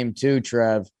with game 2,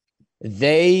 Trev,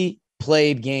 they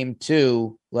played game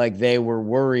 2 like they were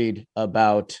worried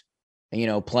about,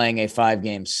 playing a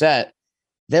 5-game set.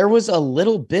 There was a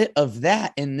little bit of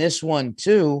that in this one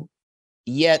too,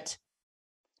 yet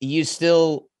you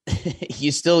still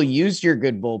used your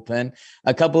good bullpen.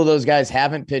 A couple of those guys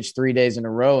haven't pitched 3 days in a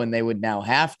row, and they would now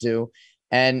have to,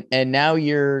 and now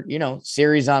you're,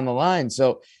 series on the line.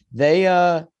 So they,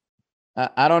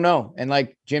 I don't know. And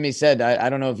like Jimmy said, I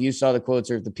don't know if you saw the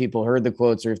quotes or if the people heard the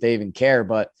quotes or if they even care,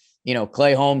 but,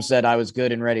 Clay Holmes said, I was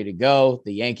good and ready to go.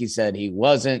 The Yankees said he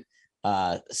wasn't.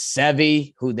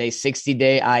 Sevy, who they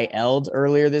 60-day IL'd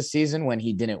earlier this season when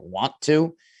he didn't want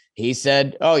to, he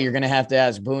said, oh, you're going to have to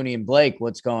ask Booney and Blake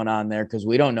what's going on there because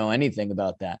we don't know anything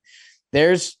about that.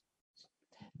 There's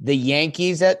the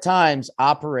Yankees at times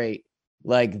operate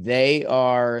like they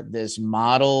are this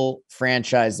model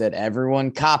franchise that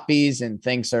everyone copies and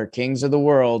thinks are kings of the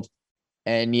world.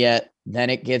 And yet then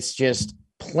it gets just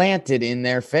planted in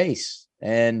their face.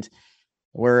 And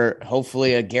we're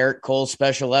hopefully a Garrett Cole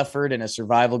special effort and a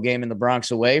survival game in the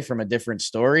Bronx away from a different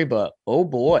story. But, oh,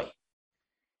 boy.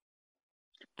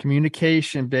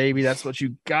 Communication, baby. That's what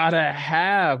you got to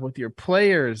have with your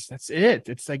players. That's it.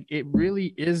 It's like it really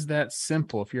is that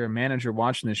simple. If you're a manager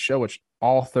watching this show, which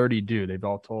all 30 do, they've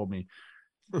all told me,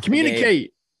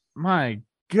 communicate. My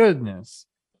goodness.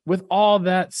 With all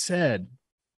that said,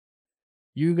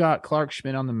 you got Clark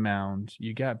Schmidt on the mound.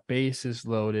 You got bases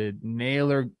loaded.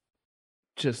 Naylor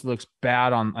just looks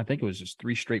bad on, I think it was just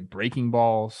 3 straight breaking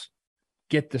balls.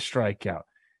 Get the strikeout.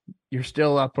 You're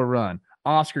still up a run.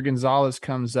 Oscar Gonzalez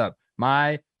comes up.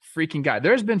 My freaking guy.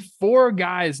 There's been 4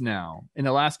 guys now in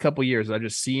the last couple of years that I've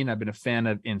just seen. I've been a fan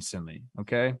of instantly.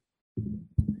 Okay.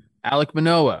 Alek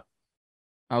Manoah.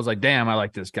 I was like, damn, I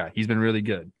like this guy. He's been really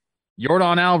good.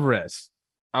 Yordan Alvarez.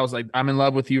 I was like, I'm in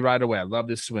love with you right away. I love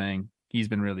this swing. He's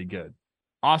been really good.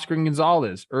 Oscar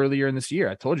Gonzalez earlier in this year.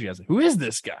 I told you, I was like, who is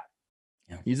this guy?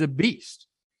 Yeah. He's a beast.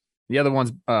 The other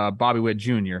one's Bobby Witt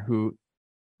Jr., who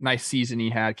nice season he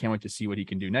had. Can't wait to see what he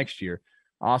can do next year.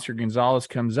 Oscar Gonzalez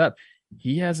comes up.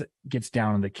 Gets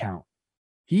down in the count.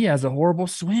 He has a horrible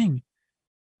swing.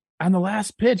 On the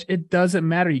last pitch, it doesn't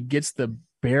matter. He gets the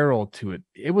barrel to it.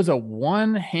 It was a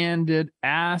one-handed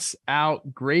ass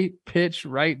out, great pitch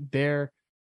right there.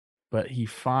 But he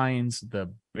finds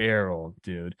the barrel,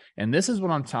 dude. And this is what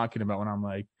I'm talking about when I'm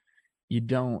like, you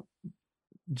don't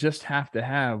just have to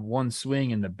have one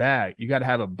swing in the bag. You got to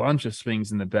have a bunch of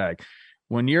swings in the bag.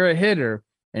 When you're a hitter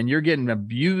and you're getting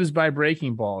abused by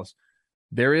breaking balls,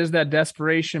 there is that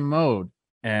desperation mode.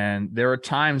 And there are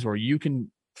times where you can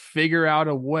figure out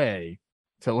a way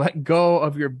to let go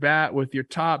of your bat with your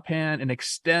top hand and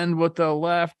extend with the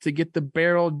left to get the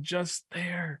barrel just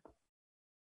there.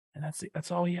 And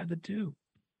that's all he had to do.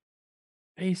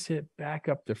 Base hit back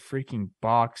up the freaking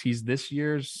box. He's this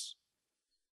year's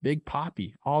Big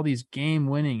Poppy. All these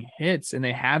game-winning hits, and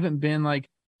they haven't been like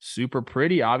super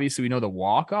pretty. Obviously, we know the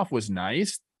walk-off was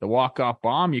nice. The walk-off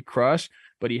bomb you crush,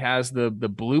 but he has the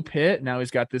bloop hit. Now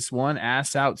he's got this one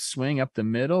ass out swing up the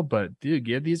middle. But dude,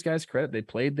 give these guys credit. They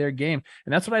played their game.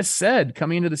 And that's what I said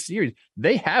coming into the series.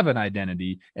 They have an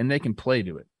identity and they can play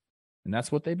to it. And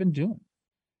that's what they've been doing.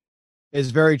 It's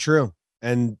very true.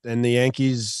 And the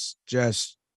Yankees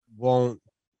just won't.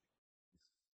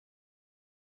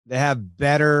 They have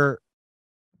better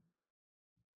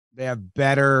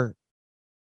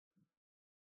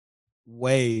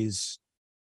ways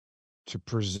to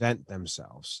present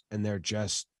themselves, and they're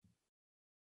just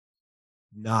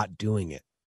not doing it.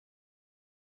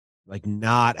 Like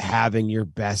not having your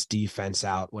best defense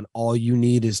out when all you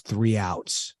need is 3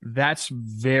 outs. That's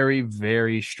very,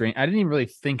 very strange. I didn't even really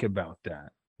think about that.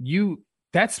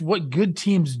 That's what good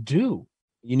teams do.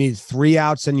 You need 3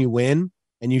 outs and you win,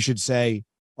 and you should say,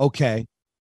 okay,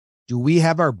 do we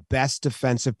have our best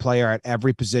defensive player at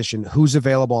every position? Who's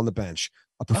available on the bench?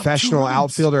 A professional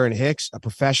outfielder in Hicks, a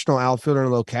professional outfielder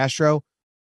in Lo Castro,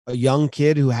 a young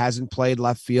kid who hasn't played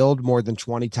left field more than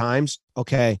 20 times.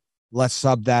 Okay, let's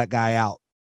sub that guy out.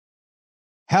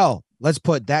 Hell, let's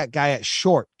put that guy at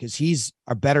short because he's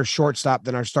a better shortstop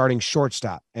than our starting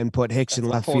shortstop, and put Hicks in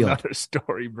left field. Another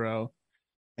story, bro.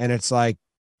 And it's like,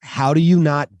 how do you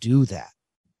not do that?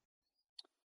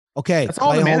 Okay,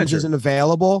 Clay Holmes isn't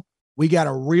available. We got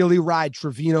to really ride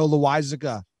Trevino,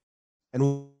 Loizaga,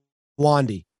 and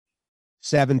Wandy.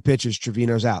 7 pitches,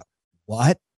 Trevino's out.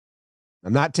 What?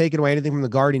 I'm not taking away anything from the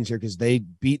Guardians here because they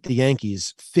beat the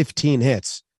Yankees 15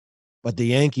 hits. But the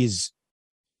Yankees,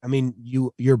 I mean,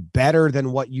 you're better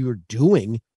than what you're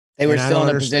doing. They were still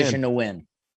in a position to win.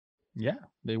 Yeah,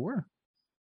 they were.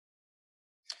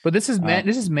 But this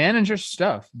is manager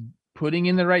stuff. Putting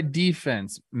in the right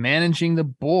defense, managing the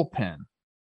bullpen.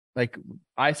 Like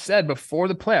I said before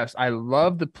the playoffs, I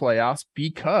love the playoffs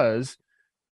because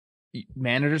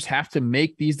managers have to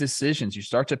make these decisions. You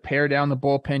start to pare down the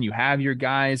bullpen. You have your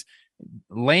guys.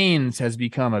 Lanes has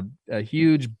become a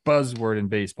huge buzzword in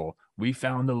baseball. We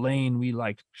found the lane we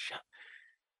liked.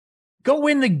 Go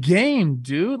win the game,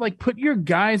 dude. Like, put your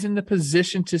guys in the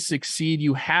position to succeed.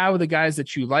 You have the guys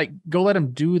that you like. Go let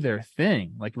them do their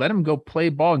thing. Like, let them go play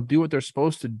ball and do what they're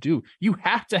supposed to do. You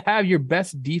have to have your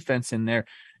best defense in there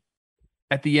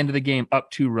at the end of the game,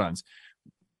 up 2 runs.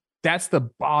 That's the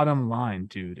bottom line,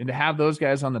 dude. And to have those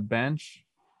guys on the bench,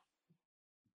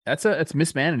 it's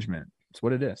mismanagement. It's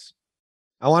what it is.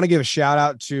 I want to give a shout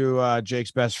out to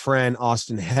Jake's best friend,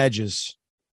 Austin Hedges.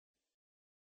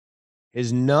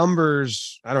 His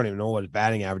numbers, I don't even know what his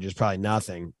batting average is, probably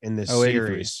nothing in this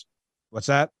series. What's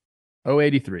that?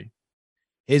 083.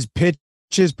 His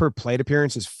pitches per plate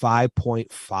appearance is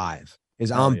 5.5.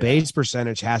 His on-base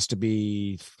percentage has to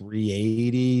be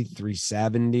 380,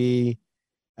 370.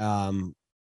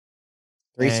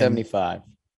 375.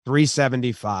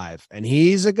 375. And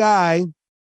he's a guy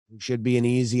who should be an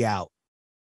easy out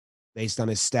based on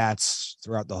his stats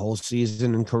throughout the whole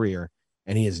season and career.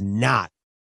 And he is not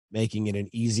making it an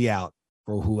easy out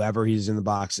for whoever he's in the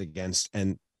box against.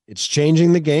 And it's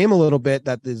changing the game a little bit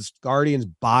that this Guardians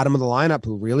bottom of the lineup,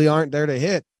 who really aren't there to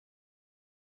hit,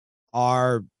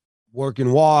 are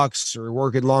working walks or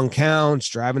working long counts,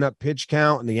 driving up pitch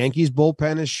count, and the Yankees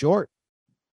bullpen is short.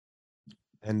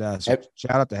 And so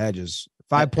shout out to Hedges.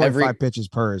 5.5 pitches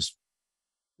per is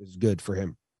good for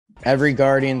him. Every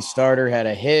Guardian starter had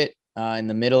a hit in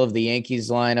the middle of the Yankees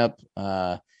lineup.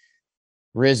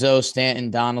 Rizzo, Stanton,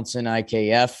 Donaldson,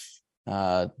 IKF.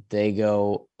 They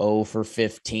go 0 for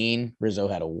 15. Rizzo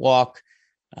had a walk.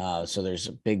 So there's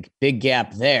a big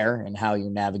gap there in how you're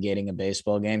navigating a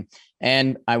baseball game.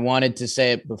 And I wanted to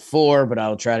say it before, but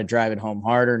I'll try to drive it home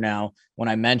harder now. When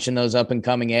I mention those up and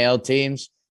coming AL teams,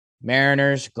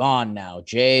 Mariners gone now,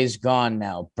 Jays gone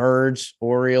now, Birds,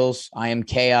 Orioles, I am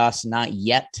chaos, not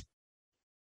yet.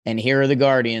 And here are the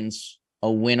Guardians, a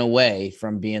win away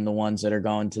from being the ones that are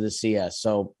going to the CS.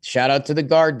 So shout out to the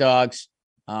Guard Dogs.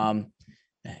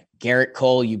 Garrett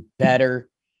Cole, you better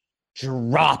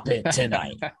drop it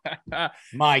tonight.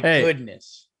 My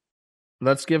goodness.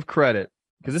 Let's give credit,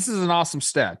 because this is an awesome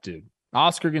stat, dude.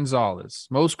 Oscar Gonzalez,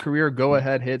 most career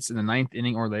go-ahead hits in the 9th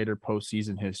inning or later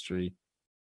postseason history.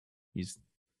 He's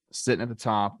sitting at the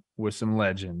top with some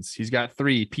legends. He's got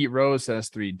 3. Pete Rose has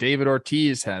 3. David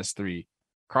Ortiz has 3.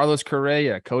 Carlos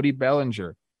Correa, Cody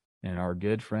Bellinger, and our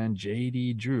good friend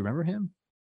J.D. Drew. Remember him?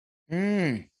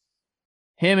 Him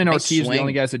and Nice Ortiz are the swing.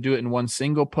 only guys that do it in one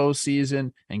single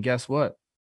postseason. And guess what?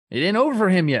 It ain't over for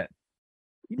him yet.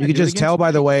 You could just tell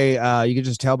by the way.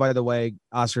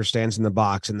 Oscar stands in the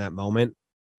box in that moment,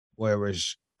 where it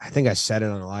was. I think I said it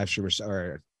on the live stream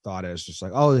or thought it was just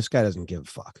like, oh, this guy doesn't give a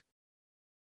fuck.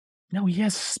 No, he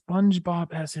has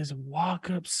SpongeBob as his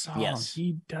walk-up song. Yes.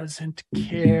 He doesn't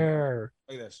care.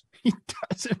 Look at this. He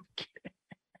doesn't care.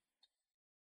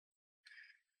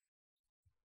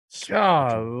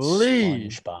 Golly.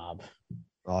 SpongeBob.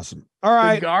 Awesome. All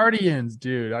right. The Guardians,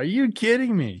 dude. Are you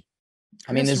kidding me?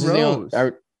 I mean, this is the only,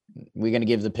 are we going to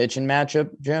give the pitching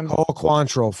matchup, Jim? Cole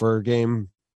Quantrill for game.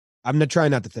 I'm not trying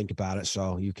not to think about it,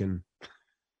 so you can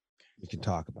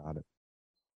talk about it.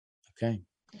 Okay.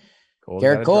 Cole's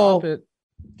Garrett gotta Cole drop it.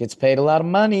 gets paid a lot of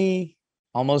money,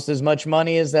 almost as much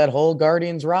money as that whole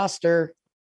Guardians roster.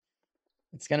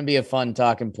 It's going to be a fun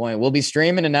talking point. We'll be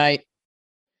streaming tonight.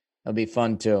 It'll be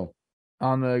fun too.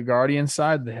 On the Guardian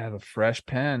side, they have a fresh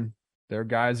pen. Their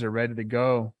guys are ready to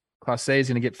go. Clase is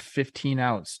going to get 15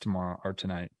 outs tomorrow or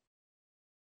tonight.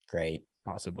 Great.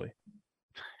 Possibly.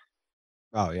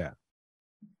 Oh yeah.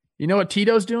 You know what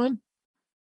Tito's doing?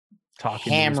 Talking to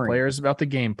his Hammering. players about the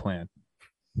game plan.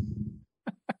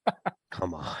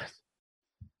 Come on.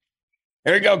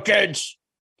 Here we go, kids.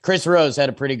 Chris Rose had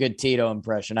a pretty good Tito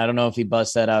impression. I don't know if he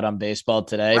busts that out on baseball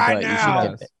today, Right but now. you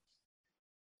should get it.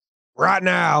 Right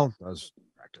now. That was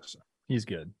practice. He's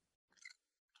good.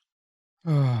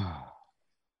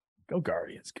 Go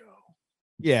Guardians, go.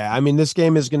 Yeah, I mean, this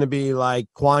game is going to be like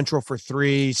Quantrill for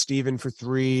 3, Steven for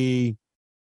 3,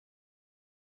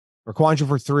 or Quantrill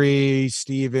for 3,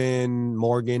 Steven,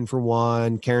 Morgan for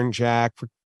 1, Karen Jack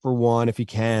for 1 if he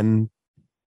can,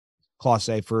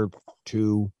 Clase for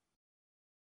 2.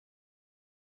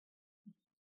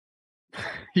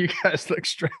 You guys look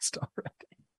stressed already.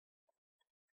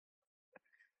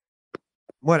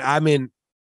 What I mean,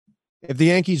 if the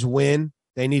Yankees win,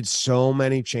 they need so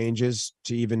many changes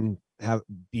to even have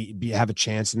a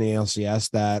chance in the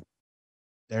ALCS that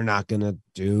they're not gonna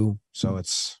do. So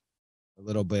it's a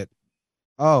little bit.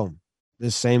 Oh,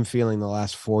 this same feeling the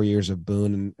last 4 years of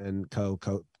Boone and co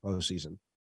postseason.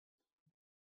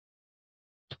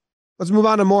 Let's move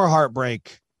on to more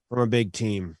heartbreak from a big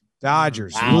team.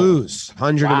 Dodgers lose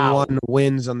 101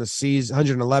 wins on the season,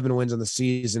 111 wins on the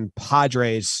season.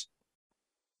 Padres.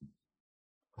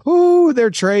 Who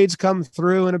their trades come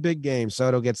through in a big game.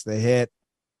 Soto gets the hit.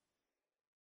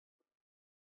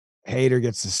 Hader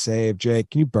gets the save. Jake,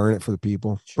 can you burn it for the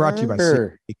people? Sure. Brought to you by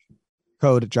SeatGeek.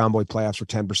 Code John Boy Playoffs for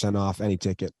 10% off any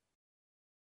ticket.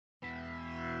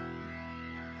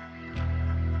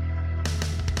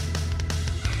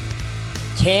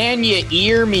 Can you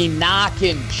hear me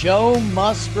knocking? Joe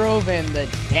Musgrove and the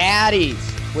Daddies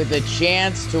with a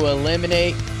chance to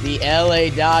eliminate the LA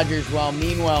Dodgers, while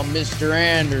meanwhile Mr.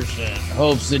 Anderson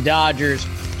hopes the Dodgers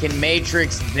can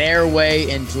matrix their way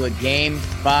into a Game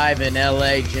 5 in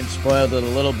LA. Jim spoiled it a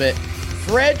little bit.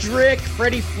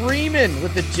 Freddie Freeman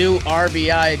with the 2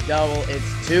 RBI double. It's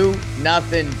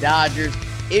 2-0 Dodgers.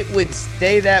 It would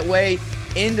stay that way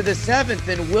into the 7th,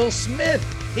 and Will Smith,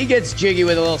 he gets jiggy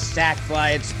with a little sac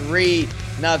fly. It's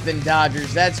 3-0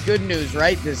 Dodgers. That's good news,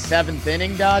 right? The 7th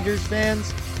inning, Dodgers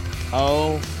fans?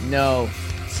 Oh, no.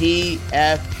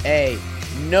 TFA.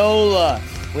 Nola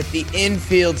with the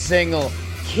infield single.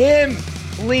 Kim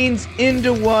leans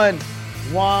into one.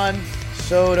 Juan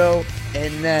Soto.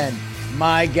 And then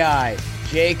my guy,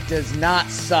 Jake does not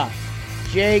suck.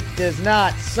 Jake does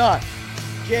not suck.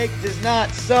 Jake does not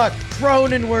suck.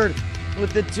 Cronenworth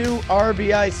with the 2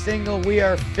 RBI single. We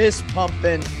are fist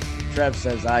pumping. Trev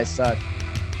says I suck.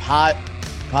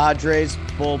 Padres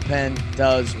bullpen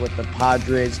does what the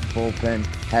Padres bullpen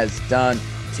has done.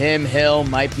 Tim Hill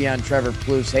might be on Trevor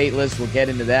Plouffe's hate list. We'll get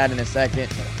into that in a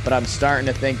second. But I'm starting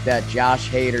to think that Josh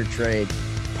Hader trade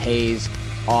pays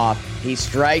off. He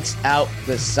strikes out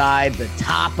the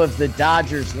top of the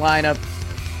Dodgers lineup.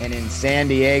 And in San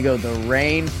Diego, the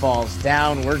rain falls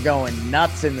down. We're going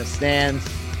nuts in the stands.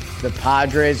 The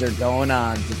Padres are going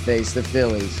on to face the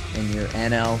Phillies in your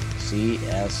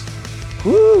NLCS.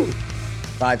 Woo!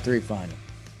 5-3 final.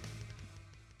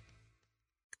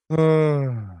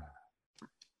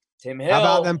 Tim Hill. How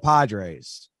about them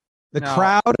Padres? The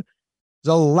crowd is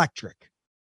electric.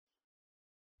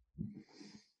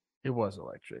 It was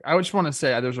electric. I just want to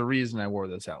say there's a reason I wore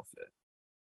this outfit.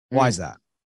 Why is that?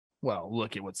 Well,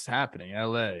 look at what's happening.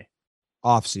 LA.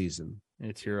 Off season.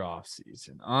 It's your off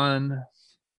season.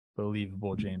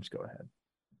 Unbelievable. James, go ahead.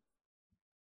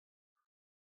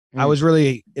 I was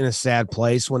really in a sad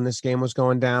place when this game was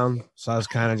going down. So I was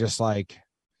kind of just like,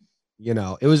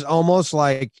 it was almost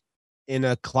like in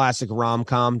a classic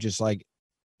rom-com, just like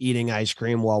eating ice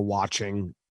cream while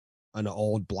watching an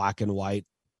old black and white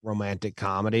romantic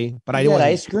comedy. But I had wasn't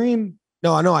ice cream.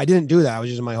 No, I know I didn't do that. I was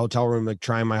just in my hotel room, like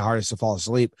trying my hardest to fall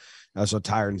asleep. I was so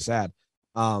tired and sad.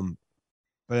 But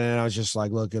then I was just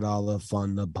like, look at all the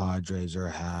fun the Padres are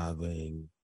having.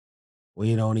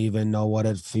 We don't even know what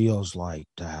it feels like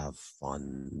to have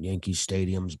fun. Yankee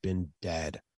Stadium's been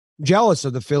dead. I'm jealous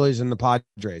of the Phillies and the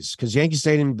Padres because Yankee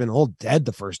Stadium's been all dead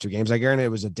the first 2 games. I guarantee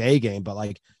it was a day game, but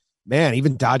like, man,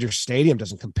 even Dodger Stadium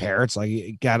doesn't compare. It's like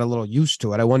it got a little used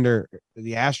to it. I wonder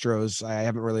the Astros. I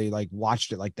haven't really like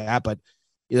watched it like that, but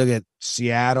you look at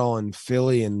Seattle and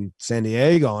Philly and San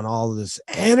Diego and all of this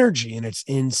energy, and it's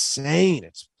insane.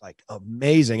 It's like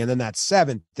amazing. And then that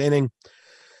 7th inning,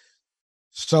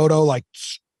 Soto like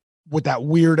with that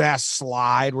weird ass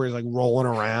slide where he's like rolling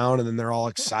around, and then they're all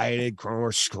excited.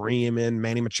 Cronenworth screaming,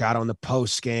 Manny Machado in the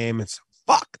post game. It's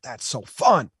fuck. That's so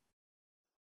fun.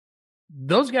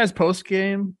 Those guys post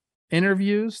game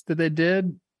interviews that they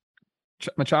did,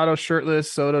 Machado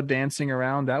shirtless, Soto dancing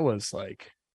around. That was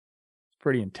like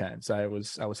pretty intense. I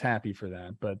was happy for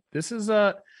that. But this was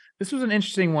an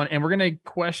interesting one, and we're gonna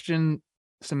question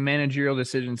some managerial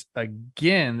decisions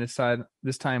again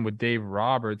this time with Dave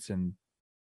Roberts and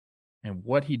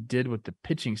what he did with the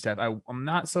pitching staff. I'm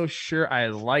not so sure I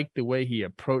like the way he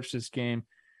approached this game.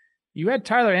 You had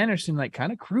Tyler Anderson like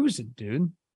kind of cruising,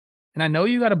 dude. And I know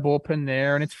you got a bullpen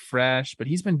there and it's fresh, but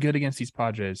he's been good against these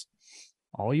Padres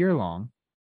all year long.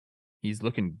 He's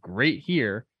looking great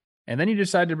here. And then you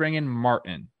decide to bring in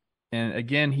Martin. And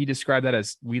again, he described that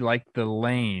as we like the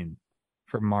lane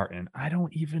for Martin. I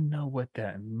don't even know what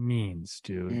that means,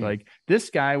 dude. Like this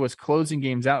guy was closing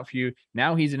games out for you.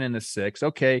 Now he's in the 6th.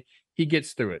 Okay, he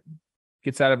gets through it.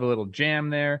 Gets out of a little jam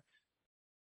there.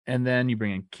 And then you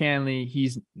bring in Canley.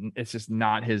 It's just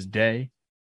not his day.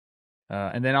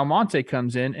 And then Almonte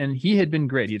comes in, and he had been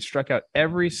great. He had struck out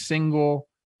every single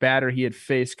batter he had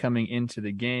faced coming into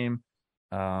the game.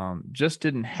 Just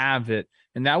didn't have it.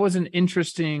 And that was this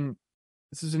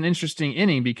is an interesting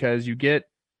inning because you get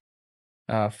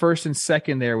first and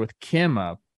second there with Kim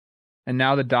up, and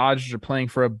now the Dodgers are playing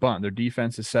for a bunt. Their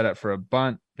defense is set up for a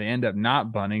bunt. They end up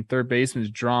not bunting. Third baseman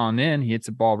is drawn in. He hits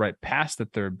a ball right past the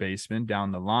third baseman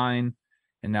down the line,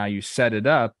 and now you set it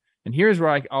up. And here's where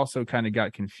I also kind of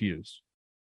got confused.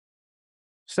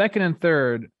 Second and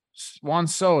third, Juan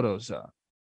Soto's up.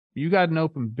 You got an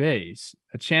open base,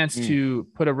 a chance to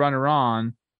put a runner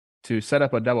on to set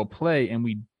up a double play, and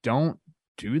we don't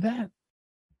do that?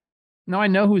 Now, I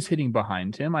know who's hitting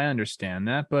behind him. I understand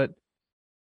that, but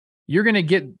you're going to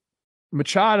get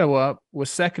Machado up with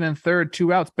second and third,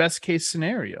 2 outs, best case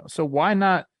scenario. So why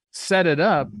not set it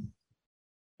up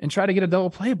and try to get a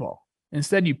double play ball?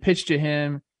 Instead, you pitch to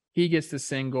him. He gets the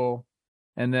single,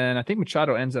 and then I think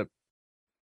Machado ends up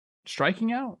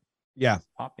striking out. Yeah,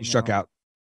 he struck out.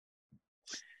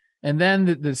 And then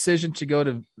the decision to go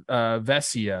to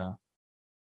Vesia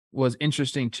was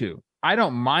interesting too. I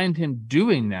don't mind him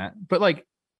doing that, but like,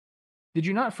 did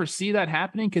you not foresee that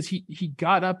happening? Because he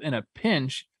got up in a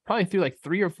pinch, probably threw like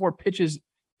 3 or 4 pitches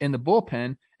in the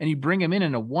bullpen, and you bring him in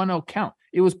a 1-0 count.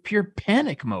 It was pure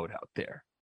panic mode out there.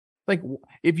 Like,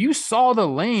 if you saw the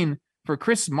lane for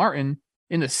Chris Martin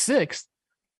in the 6th,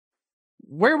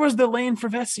 where was the lane for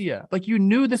Vesia? Like, you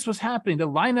knew this was happening. The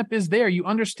lineup is there. You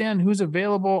understand who's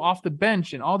available off the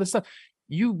bench and all this stuff.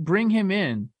 You bring him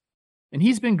in, and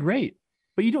he's been great,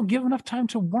 but you don't give him enough time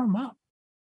to warm up.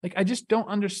 Like, I just don't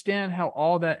understand how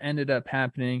all that ended up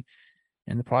happening,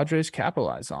 and the Padres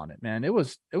capitalized on it, man. It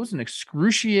was an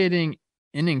excruciating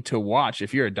inning to watch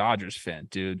if you're a Dodgers fan,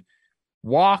 dude.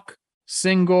 Walk,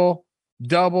 single,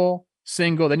 double,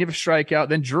 single, then you have a strikeout,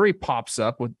 then Drury pops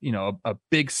up with, a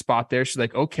big spot there. She's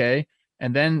like, okay.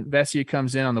 And then Vesia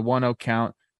comes in on the 1-0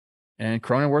 count, and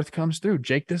Cronenworth comes through.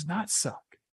 Jake does not suck.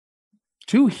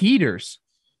 2 heaters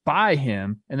by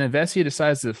him, and then Vesia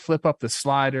decides to flip up the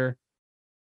slider.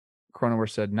 Cronenworth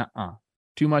said, nuh-uh.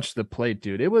 Too much to the plate,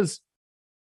 dude. It was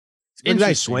a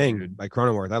nice swing by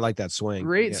Cronenworth. I like that swing.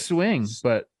 Great swing,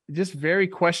 but just very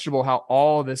questionable how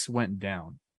all this went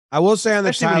down. I will say on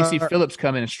the especially when you see Phillips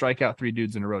come in and strike out 3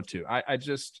 dudes in a row too. I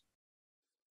just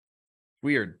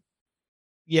weird.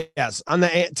 Yes, on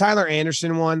the Tyler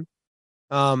Anderson one,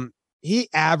 he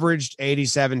averaged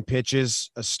 87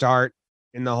 pitches a start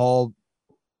in the whole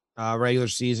regular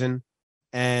season,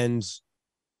 and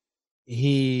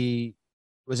he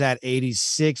was at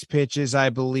 86 pitches, I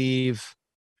believe,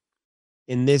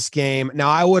 in this game. Now,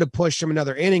 I would have pushed him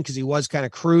another inning because he was kind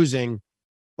of cruising.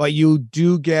 But you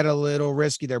do get a little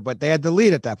risky there. But they had the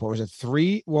lead at that point. Was it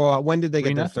 3? Well, when did they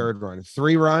get their third run?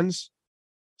 3 runs.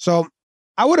 So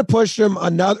I would have pushed him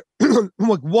another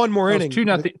like one more inning. 2-0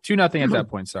 at that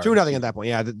point. Sorry. 2-0 at that point.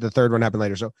 Yeah, the third one happened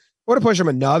later. So I would have pushed him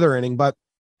another inning. But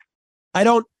I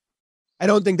don't I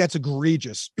don't think that's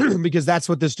egregious because that's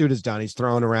what this dude has done. He's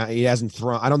thrown around. He hasn't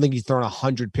thrown. I don't think he's thrown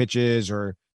 100 pitches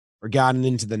or gotten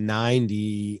into the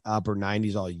 90 upper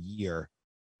 90s all year.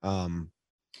 Man,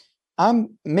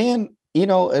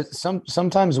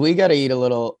 sometimes we got to eat a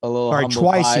little Sorry, humble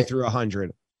twice pie. he threw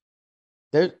 100.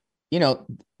 There,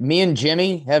 me and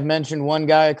Jimmy have mentioned one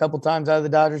guy a couple times out of the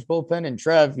Dodgers bullpen, and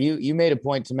Trev, you made a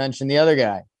point to mention the other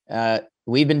guy.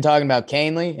 We've been talking about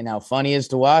Canely and how fun he is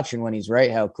to watch, and when he's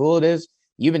right, how cool it is.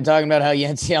 You've been talking about how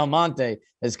Yency Almonte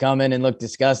has come in and looked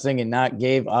disgusting and not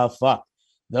gave a fuck.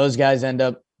 Those guys end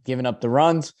up giving up the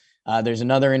runs. There's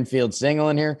another infield single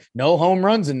in here. No home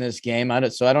runs in this game.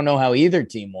 So I don't know how either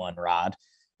team won, Rod.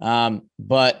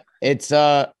 But it's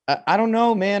I don't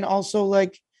know, man. Also,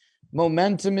 like,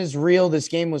 momentum is real. This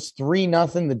game was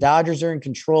 3-0. The Dodgers are in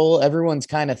control. Everyone's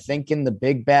kind of thinking the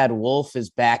big bad wolf is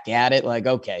back at it. Like,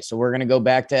 okay, so we're going to go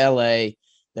back to LA.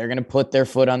 They're going to put their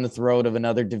foot on the throat of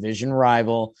another division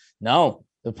rival. No,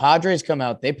 the Padres come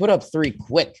out. They put up 3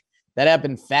 quick. That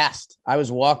happened fast. I was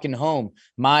walking home.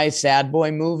 My sad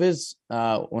boy move is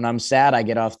when I'm sad, I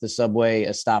get off the subway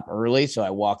a stop early. So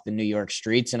I walk the New York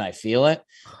streets and I feel it.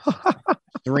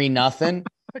 3-0.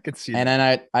 I could see and that.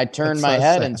 then I turned That's my so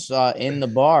head sad. and saw in the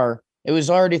bar, it was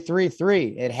already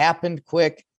 3-3. It happened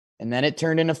quick. And then it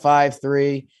turned into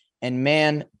 5-3. And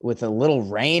man, with a little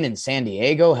rain in San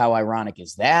Diego, how ironic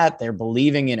is that? They're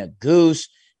believing in a goose.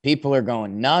 People are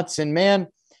going nuts. And man,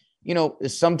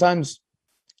 sometimes,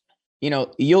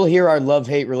 you'll hear our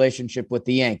love-hate relationship with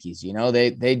the Yankees.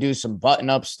 They do some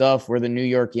button-up stuff. We're the New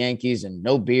York Yankees and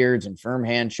no beards and firm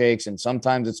handshakes. And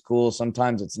sometimes it's cool.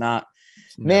 Sometimes it's not.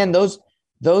 Man,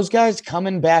 those guys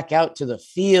coming back out to the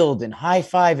field and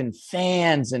high-fiving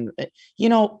fans. And,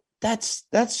 that's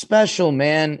special,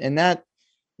 man. And that,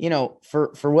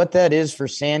 for what that is for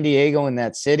San Diego and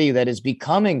that city that is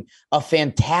becoming a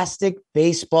fantastic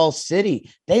baseball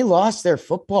city. They lost their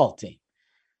football team.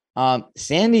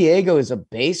 San Diego is a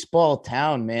baseball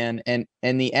town, man. And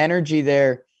the energy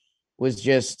there was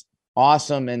just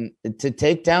awesome. And to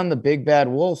take down the big bad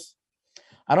wolf,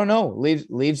 I don't know,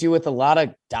 leaves you with a lot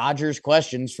of Dodgers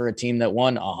questions for a team that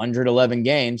won 111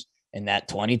 games in that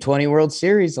 2020 World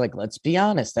Series. Like, let's be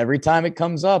honest, every time it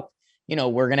comes up,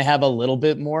 we're going to have a little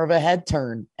bit more of a head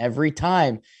turn every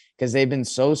time because they've been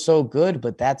so good,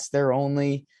 but that's their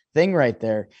only thing right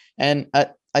there. And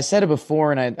I said it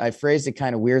before and I phrased it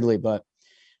kind of weirdly, but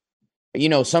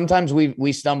sometimes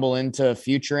we stumble into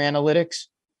future analytics.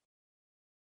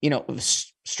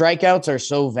 Strikeouts are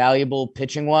so valuable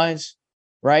pitching wise,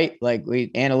 right? Like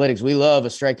we love a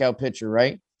strikeout pitcher,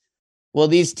 right? Well,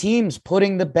 these teams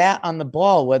putting the bat on the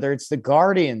ball, whether it's the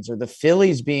Guardians or the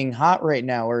Phillies being hot right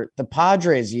now, or the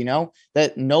Padres,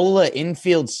 that Nola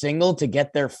infield single to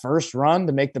get their first run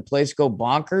to make the place go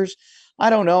bonkers. I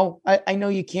don't know. I know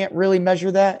you can't really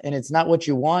measure that, and it's not what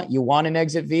you want. You want an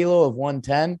exit velo of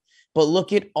 110, but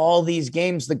look at all these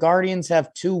games. The Guardians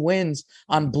have 2 wins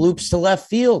on bloops to left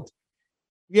field.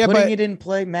 Yeah, Putting but it in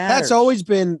play matters. That's always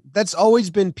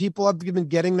been people have been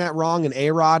getting that wrong, and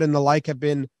A-Rod and the like have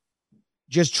been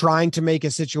just trying to make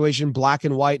a situation black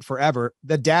and white forever.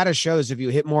 The data shows if you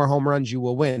hit more home runs, you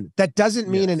will win. That doesn't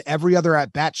mean in every other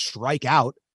at bat strike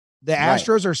out. The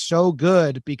Astros are so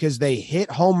good because they hit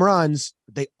home runs.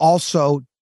 They also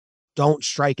don't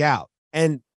strike out.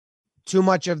 And too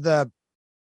much of the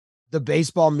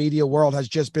baseball media world has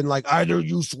just been like, either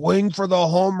you swing for the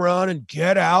home run and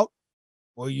get out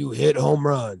or you hit home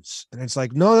runs. And it's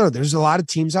like, no, there's a lot of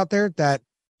teams out there that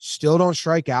still don't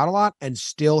strike out a lot and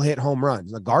still hit home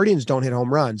runs. The Guardians don't hit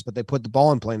home runs, but they put the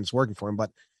ball in play and it's working for them. But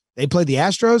they play the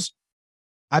Astros.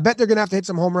 I bet they're going to have to hit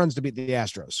some home runs to beat the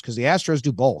Astros because the Astros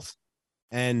do both.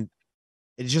 And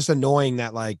it's just annoying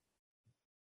that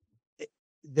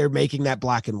they're making that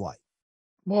black and white.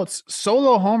 Well, it's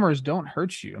solo homers don't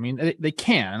hurt you. I mean, they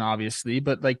can obviously,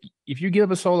 but like if you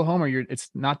give a solo homer, it's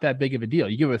not that big of a deal.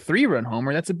 You give a 3-run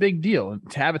homer, that's a big deal.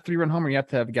 And to have a 3-run homer, you have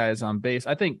to have guys on base.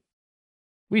 I think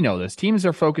we know this. Teams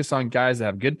are focused on guys that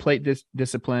have good plate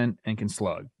discipline and can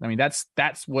slug. I mean,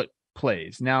 that's what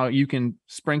plays. Now you can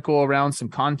sprinkle around some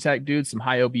contact dudes, some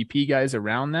high OBP guys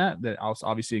around that also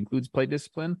obviously includes plate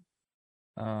discipline.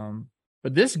 But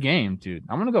this game, dude,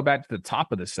 I'm going to go back to the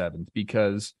top of the 7th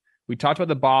because we talked about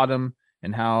the bottom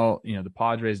and how, the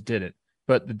Padres did it,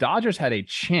 but the Dodgers had a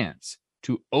chance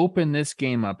to open this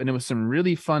game up and it was some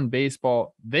really fun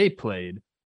baseball they played.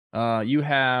 You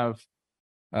have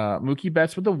Mookie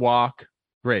Betts with the walk.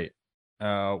 Great.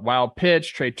 Wild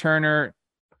pitch, Trey Turner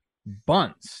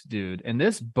bunts, dude. And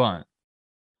this bunt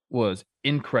was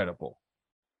incredible.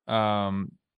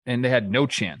 and they had no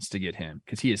chance to get him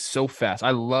because he is so fast.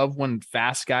 I love when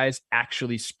fast guys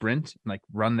actually sprint, like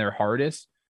run their hardest.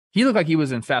 He looked like he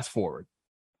was in fast forward.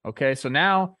 Okay, so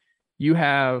now you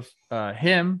have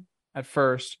him at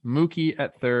first, Mookie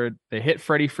at third. They hit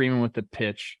Freddie Freeman with the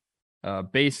pitch.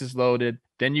 Bases loaded.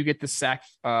 Then you get the sack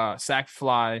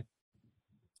fly,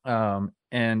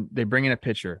 and they bring in a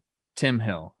pitcher, Tim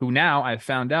Hill, who now I've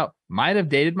found out might have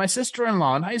dated my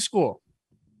sister-in-law in high school.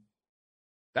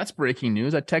 That's breaking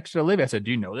news. I texted Olivia. I said,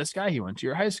 "Do you know this guy? He went to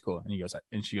your high school."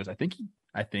 And she goes, "I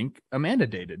think Amanda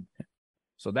dated him."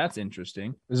 So that's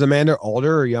interesting. Is Amanda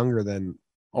older or younger than?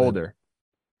 Older.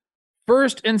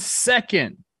 First and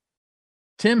second,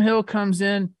 Tim Hill comes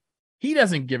in. He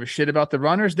doesn't give a shit about the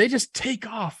runners. They just take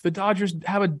off. The Dodgers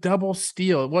have a double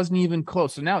steal. It wasn't even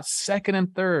close. So now it's second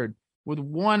and third with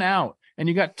 1 out. And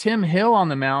you got Tim Hill on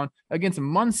the mound against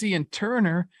Muncy and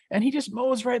Turner, and he just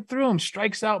mows right through him,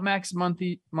 strikes out Max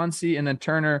Muncy, and then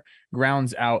Turner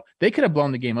grounds out. They could have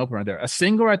blown the game open right there. A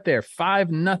single right there,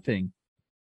 5-0.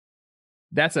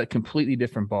 That's a completely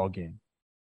different ball game.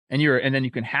 And then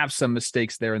you can have some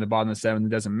mistakes there in the bottom of the 7th. It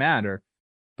doesn't matter,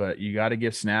 but you got to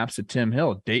give snaps to Tim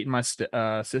Hill, dating my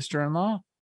sister-in-law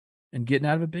and getting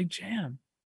out of a big jam.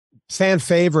 Fan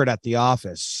favorite at the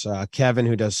office, Kevin,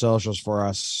 who does socials for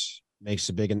us, makes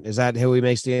a big. Is that who he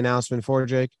makes the announcement for,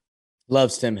 Jake?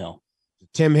 Loves Tim Hill.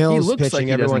 Tim Hill's looks pitching. like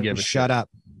he Everyone doesn't give can a shut shit. up.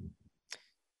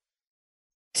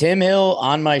 Tim Hill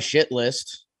on my shit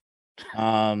list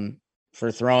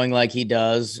for throwing like he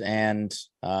does and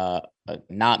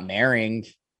not marrying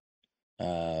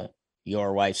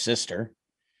your wife's sister.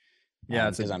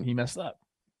 Yeah, he messed up.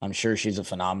 I'm sure she's a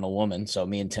phenomenal woman. So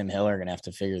me and Tim Hill are going to have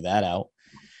to figure that out.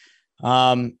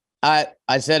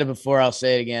 I said it before. I'll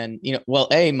say it again.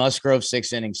 Musgrove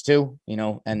 6 innings too,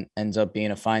 and ends up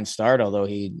being a fine start, although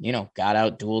he, got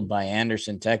out dueled by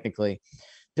Anderson technically.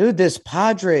 Dude, this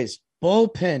Padres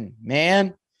bullpen,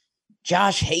 man.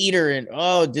 Josh Hader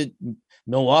and did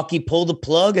Milwaukee pull the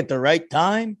plug at the right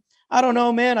time? I don't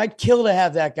know, man. I'd kill to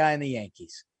have that guy in the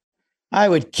Yankees. I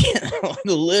would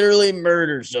literally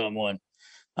murder someone.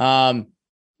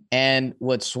 And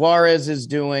what Suarez is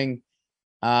doing,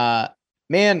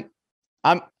 man,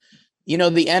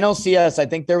 the NLCS, I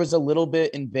think there was a little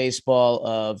bit in baseball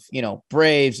of,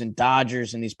 Braves and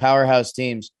Dodgers and these powerhouse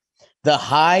teams, the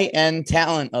high end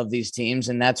talent of these teams.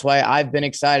 And that's why I've been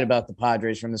excited about the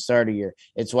Padres from the start of the year.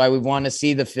 It's why we want to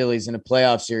see the Phillies in a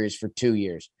playoff series for 2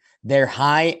 years. Their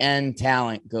high end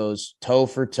talent goes toe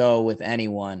for toe with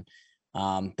anyone.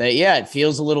 It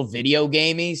feels a little video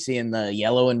gamey seeing the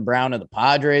yellow and brown of the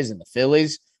Padres and the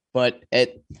Phillies. But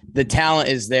the talent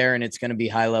is there, and it's going to be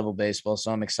high-level baseball,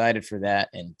 so I'm excited for that.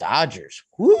 And Dodgers,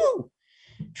 whoo!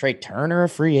 Trey Turner, a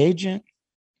free agent.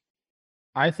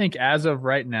 I think as of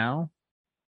right now,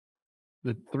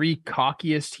 the 3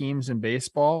 cockiest teams in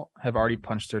baseball have already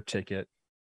punched their ticket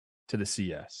to the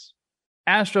CS.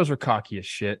 Astros are cocky as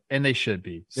shit, and they should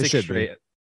be. They 6 should straight. be.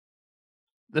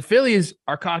 The Phillies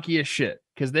are cocky as shit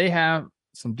because they have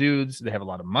some dudes. They have a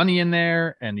lot of money in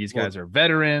there, and these guys are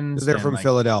veterans. They're from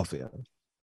Philadelphia.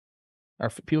 Are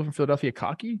people from Philadelphia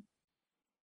cocky?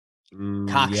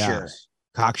 Cocksure.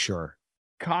 Cocksure.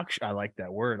 I like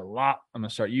that word a lot. I'm going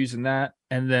to start using that.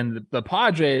 And then the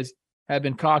Padres have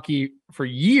been cocky for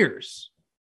years.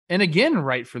 And again,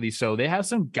 rightfully so. They have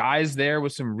some guys there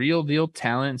with some real deal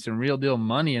talent and some real deal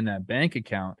money in that bank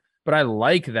account. But I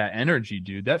like that energy,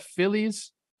 dude. That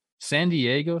Phillies San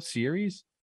Diego series.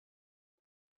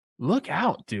 Look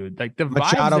out, dude. Like the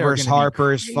Machado vibes versus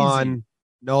Harper is fun.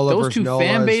 Nola Those versus two Nola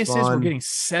fan is bases, fun. we're getting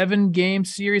 7-game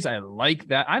series. I like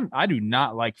that. I do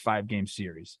not like 5-game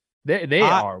series. They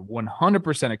are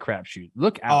 100% a crapshoot.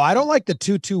 Look out. Oh, I don't like the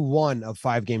 2-2-1 of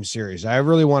 5-game series. I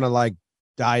really want to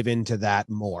dive into that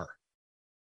more.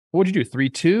 What would you do?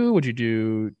 3-2? Would you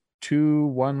do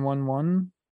 2-1-1-1?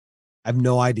 I have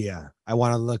no idea. I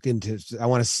want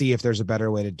to see if there's a better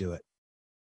way to do it.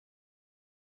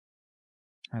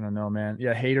 I don't know, man.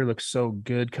 Yeah, Hader looks so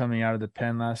good coming out of the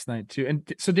pen last night too.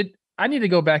 And so I need to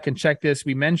go back and check this.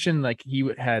 We mentioned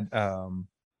he had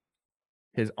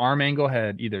his arm angle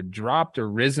had either dropped or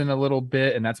risen a little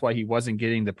bit, and that's why he wasn't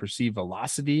getting the perceived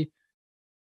velocity.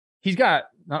 He's got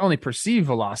not only perceived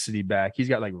velocity back, he's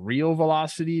got real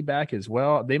velocity back as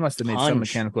well. They must have made some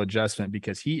mechanical adjustment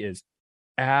because he is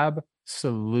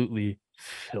absolutely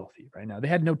filthy right now. They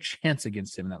had no chance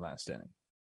against him in that last inning.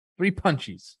 3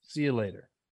 punchies. See you later.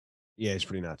 Yeah, he's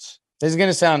pretty nuts. This is going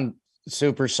to sound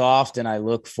super soft, and I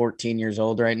look 14 years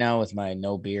old right now with my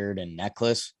no beard and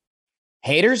necklace.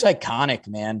 Hader's iconic,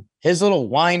 man. His little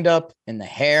wind up and the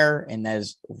hair and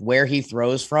where he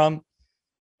throws from.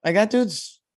 That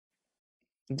dude's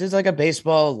Just like a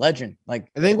baseball legend. Like,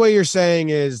 I think what you're saying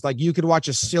is like you could watch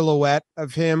a silhouette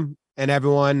of him and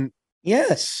everyone.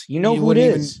 yes, you know who it wouldn't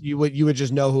even- is. you would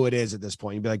just know who it is at this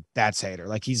point. You'd be like, that's Hader.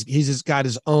 Like he's just got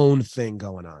his own thing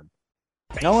going on.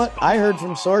 You know what? I heard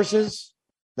from sources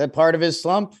that part of his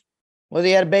slump was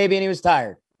he had a baby and he was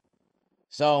tired.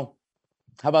 So,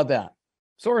 how about that?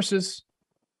 Sources.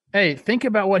 Hey, think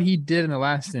about what he did in the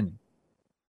last inning.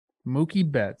 Mookie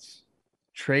Betts,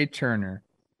 Trey Turner,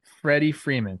 Freddie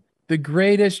Freeman, the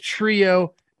greatest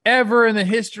trio ever in the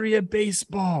history of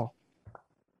baseball.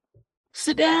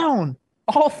 Sit down.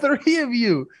 All three of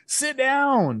you, sit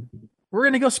down. We're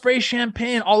going to go spray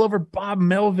champagne all over Bob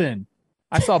Melvin.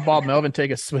 I saw Bob Melvin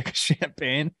take a swig of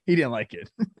champagne. He didn't like it.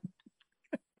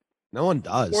 No one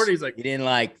does. He's like, You didn't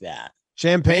like that.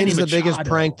 Champagne's Manny the biggest Machado.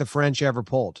 prank the French ever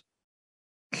pulled.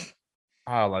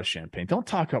 I love champagne. Don't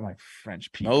talk about my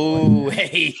French people. Oh,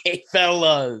 hey,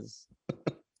 fellas.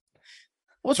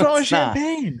 What's wrong with Let's not.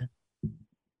 champagne?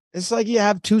 It's like you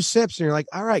have 2 sips and you're like,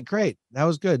 all right, great. That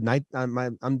was good.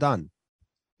 I'm done.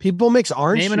 People mix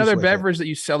orange Name juice another with it. beverage that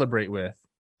you celebrate with.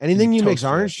 Anything you mix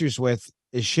toast orange juice with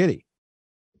is shitty.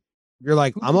 You're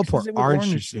like, Who I'm going to mixes pour it with orange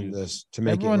orange juice into juice? this to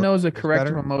make Everyone it knows the look correct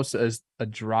better. mimosa is a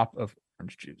drop of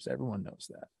orange juice. Everyone knows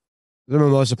that. The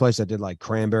mimosa place that did like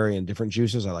cranberry and different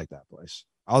juices. I like that place.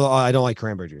 Although I don't like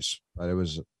cranberry juice, but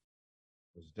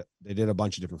they did a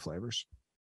bunch of different flavors.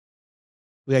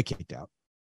 We got kicked out.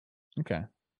 Okay.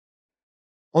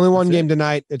 Only one That's game it.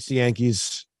 tonight. It's the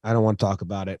Yankees. I don't want to talk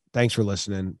about it. Thanks for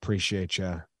listening. Appreciate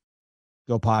you.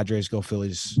 Go Padres. Go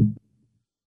Phillies.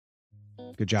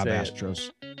 Good job, Say it. Astros.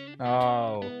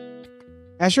 Oh.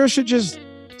 Astros should just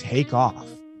take off.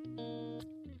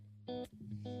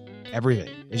 Everything.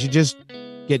 They should just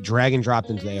get drag and dropped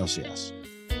into the ALCS.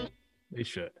 They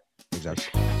should. Exactly.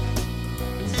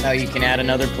 That's how you can add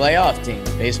another playoff team.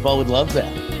 Baseball would love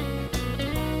that.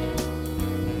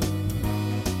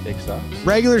 Big sucks.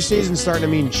 Regular season starting to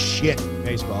mean shit in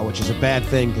baseball, which is a bad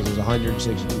thing because there's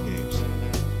 162 games.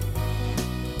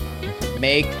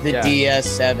 Make the Yeah. DS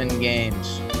 7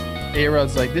 games.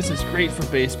 A-Rod's like, this is great for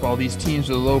baseball. These teams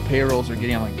with low payrolls are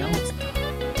getting. I'm like, no, it's not.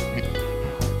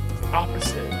 It's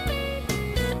opposite.